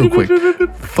 Just real quick.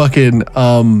 Fucking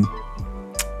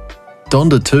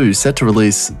Donda 2 set to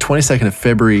release 22nd of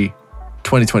February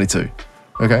 2022.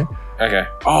 Okay. Okay.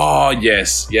 Oh,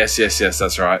 yes.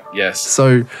 That's right. Yes.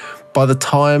 So by the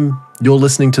time you're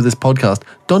listening to this podcast,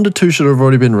 Donda 2 should have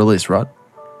already been released, right?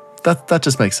 That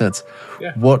just makes sense.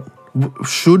 Yeah.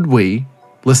 Should we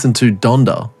listen to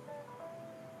Donda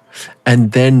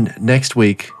and then next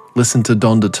week listen to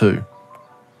Donda 2?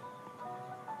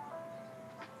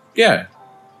 Yeah.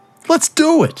 Let's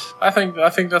do it. I think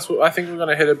we're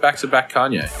gonna hit it back to back,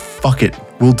 Kanye. Fuck it.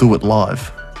 We'll do it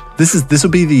live. This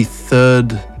will be the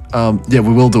third. We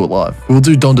will do it live. We'll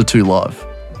do Donda 2 live.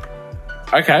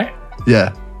 Okay.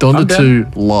 Yeah, Donda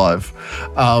 2 live.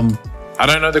 I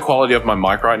don't know the quality of my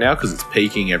mic right now because it's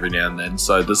peaking every now and then.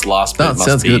 So this last bit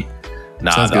must be. Good.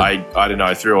 Nah, I don't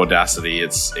know. Through Audacity,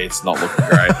 it's not looking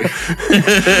great.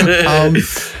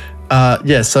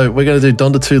 So we're going to do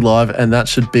Donda 2 live, and that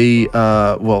should be,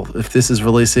 if this is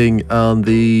releasing on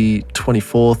the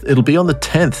 24th, it'll be on the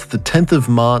 10th. The 10th of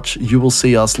March, you will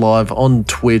see us live on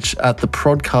Twitch at the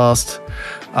Prodcast.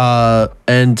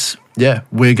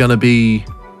 We're going to be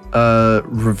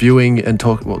reviewing and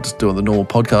just doing the normal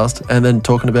podcast, and then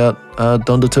talking about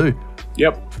Donda 2.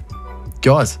 Yep.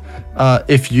 Guys,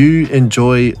 if you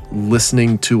enjoy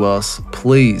listening to us,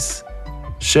 please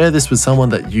share this with someone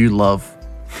that you love.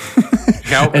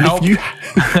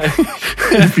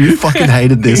 If you fucking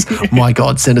hated this, my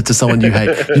God, send it to someone you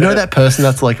hate. You know that person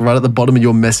that's like right at the bottom of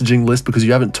your messaging list because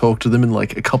you haven't talked to them in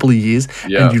like a couple of years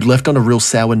and you left on a real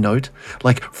sour note?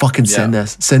 Like, fucking send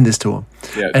this to them.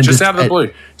 Yeah, and just out of the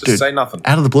blue. Just say nothing.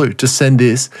 Out of the blue. Just send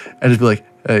this and just be like,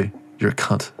 hey, you're a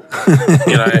cunt.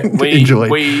 We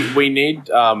need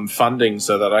funding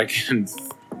so that I can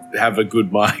have a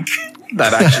good mic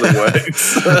that actually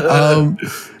works.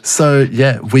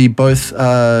 We both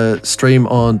stream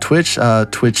on Twitch,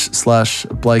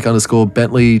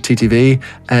 Twitch/Blake_Bentley TTV,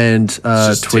 and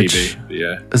Twitch. TV,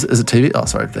 yeah. Is it TV? Oh,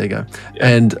 sorry. There you go. Yeah.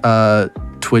 And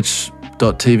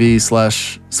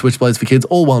Twitch.tv/Switchblades for Kids.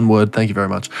 All one word. Thank you very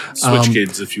much. Switch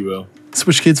Kids, if you will.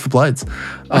 Switch Kids for Blades.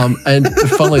 And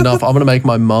funnily enough, I'm going to make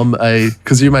my mum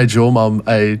because you made your mum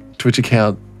a Twitch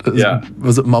account. Yeah.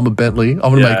 Was it Mama Bentley? I'm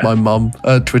going to make my mum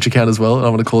a Twitch account as well, and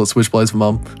I'm going to call it Switchblades for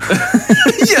Mum.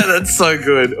 Yeah, that's so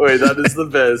good. Wait, that is the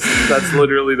best. That's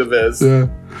literally the best. Yeah.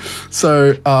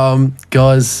 So,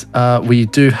 guys, we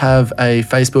do have a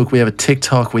Facebook, we have a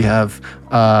TikTok, we have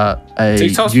a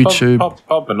TikTok's YouTube.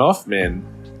 Popping off, man.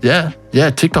 Yeah,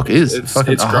 TikTok is.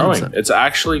 It's growing. It's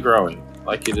actually growing.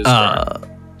 Like it is growing.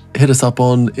 Hit us up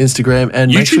on Instagram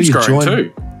and make sure you join.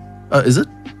 Too. Is it?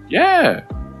 Yeah.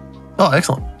 Oh,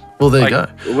 excellent. Well, there you go.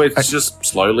 It's just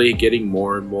slowly getting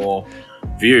more and more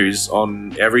views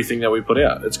on everything that we put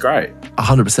out. It's great.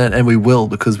 100%, and we will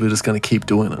because we're just going to keep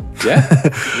doing it. Yeah.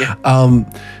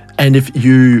 And if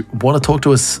you want to talk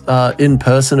to us in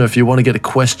person, or if you want to get a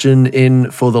question in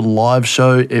for the live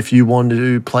show, if you want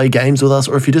to play games with us,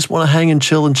 or if you just want to hang and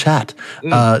chill and chat,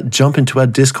 jump into our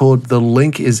Discord. The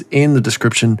link is in the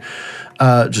description.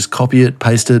 Just copy it,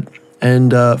 paste it,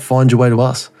 and find your way to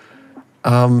us.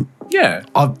 Yeah.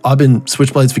 I've been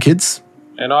Switchblades for Kids.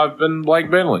 And I've been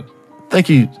Blake Bentley. Thank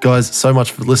you guys so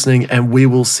much for listening, and we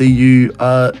will see you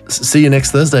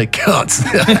next Thursday. Cunts.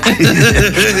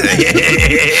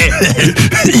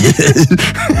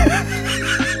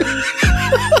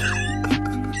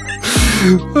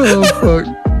 Oh fuck.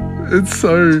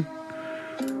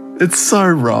 It's so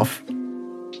rough.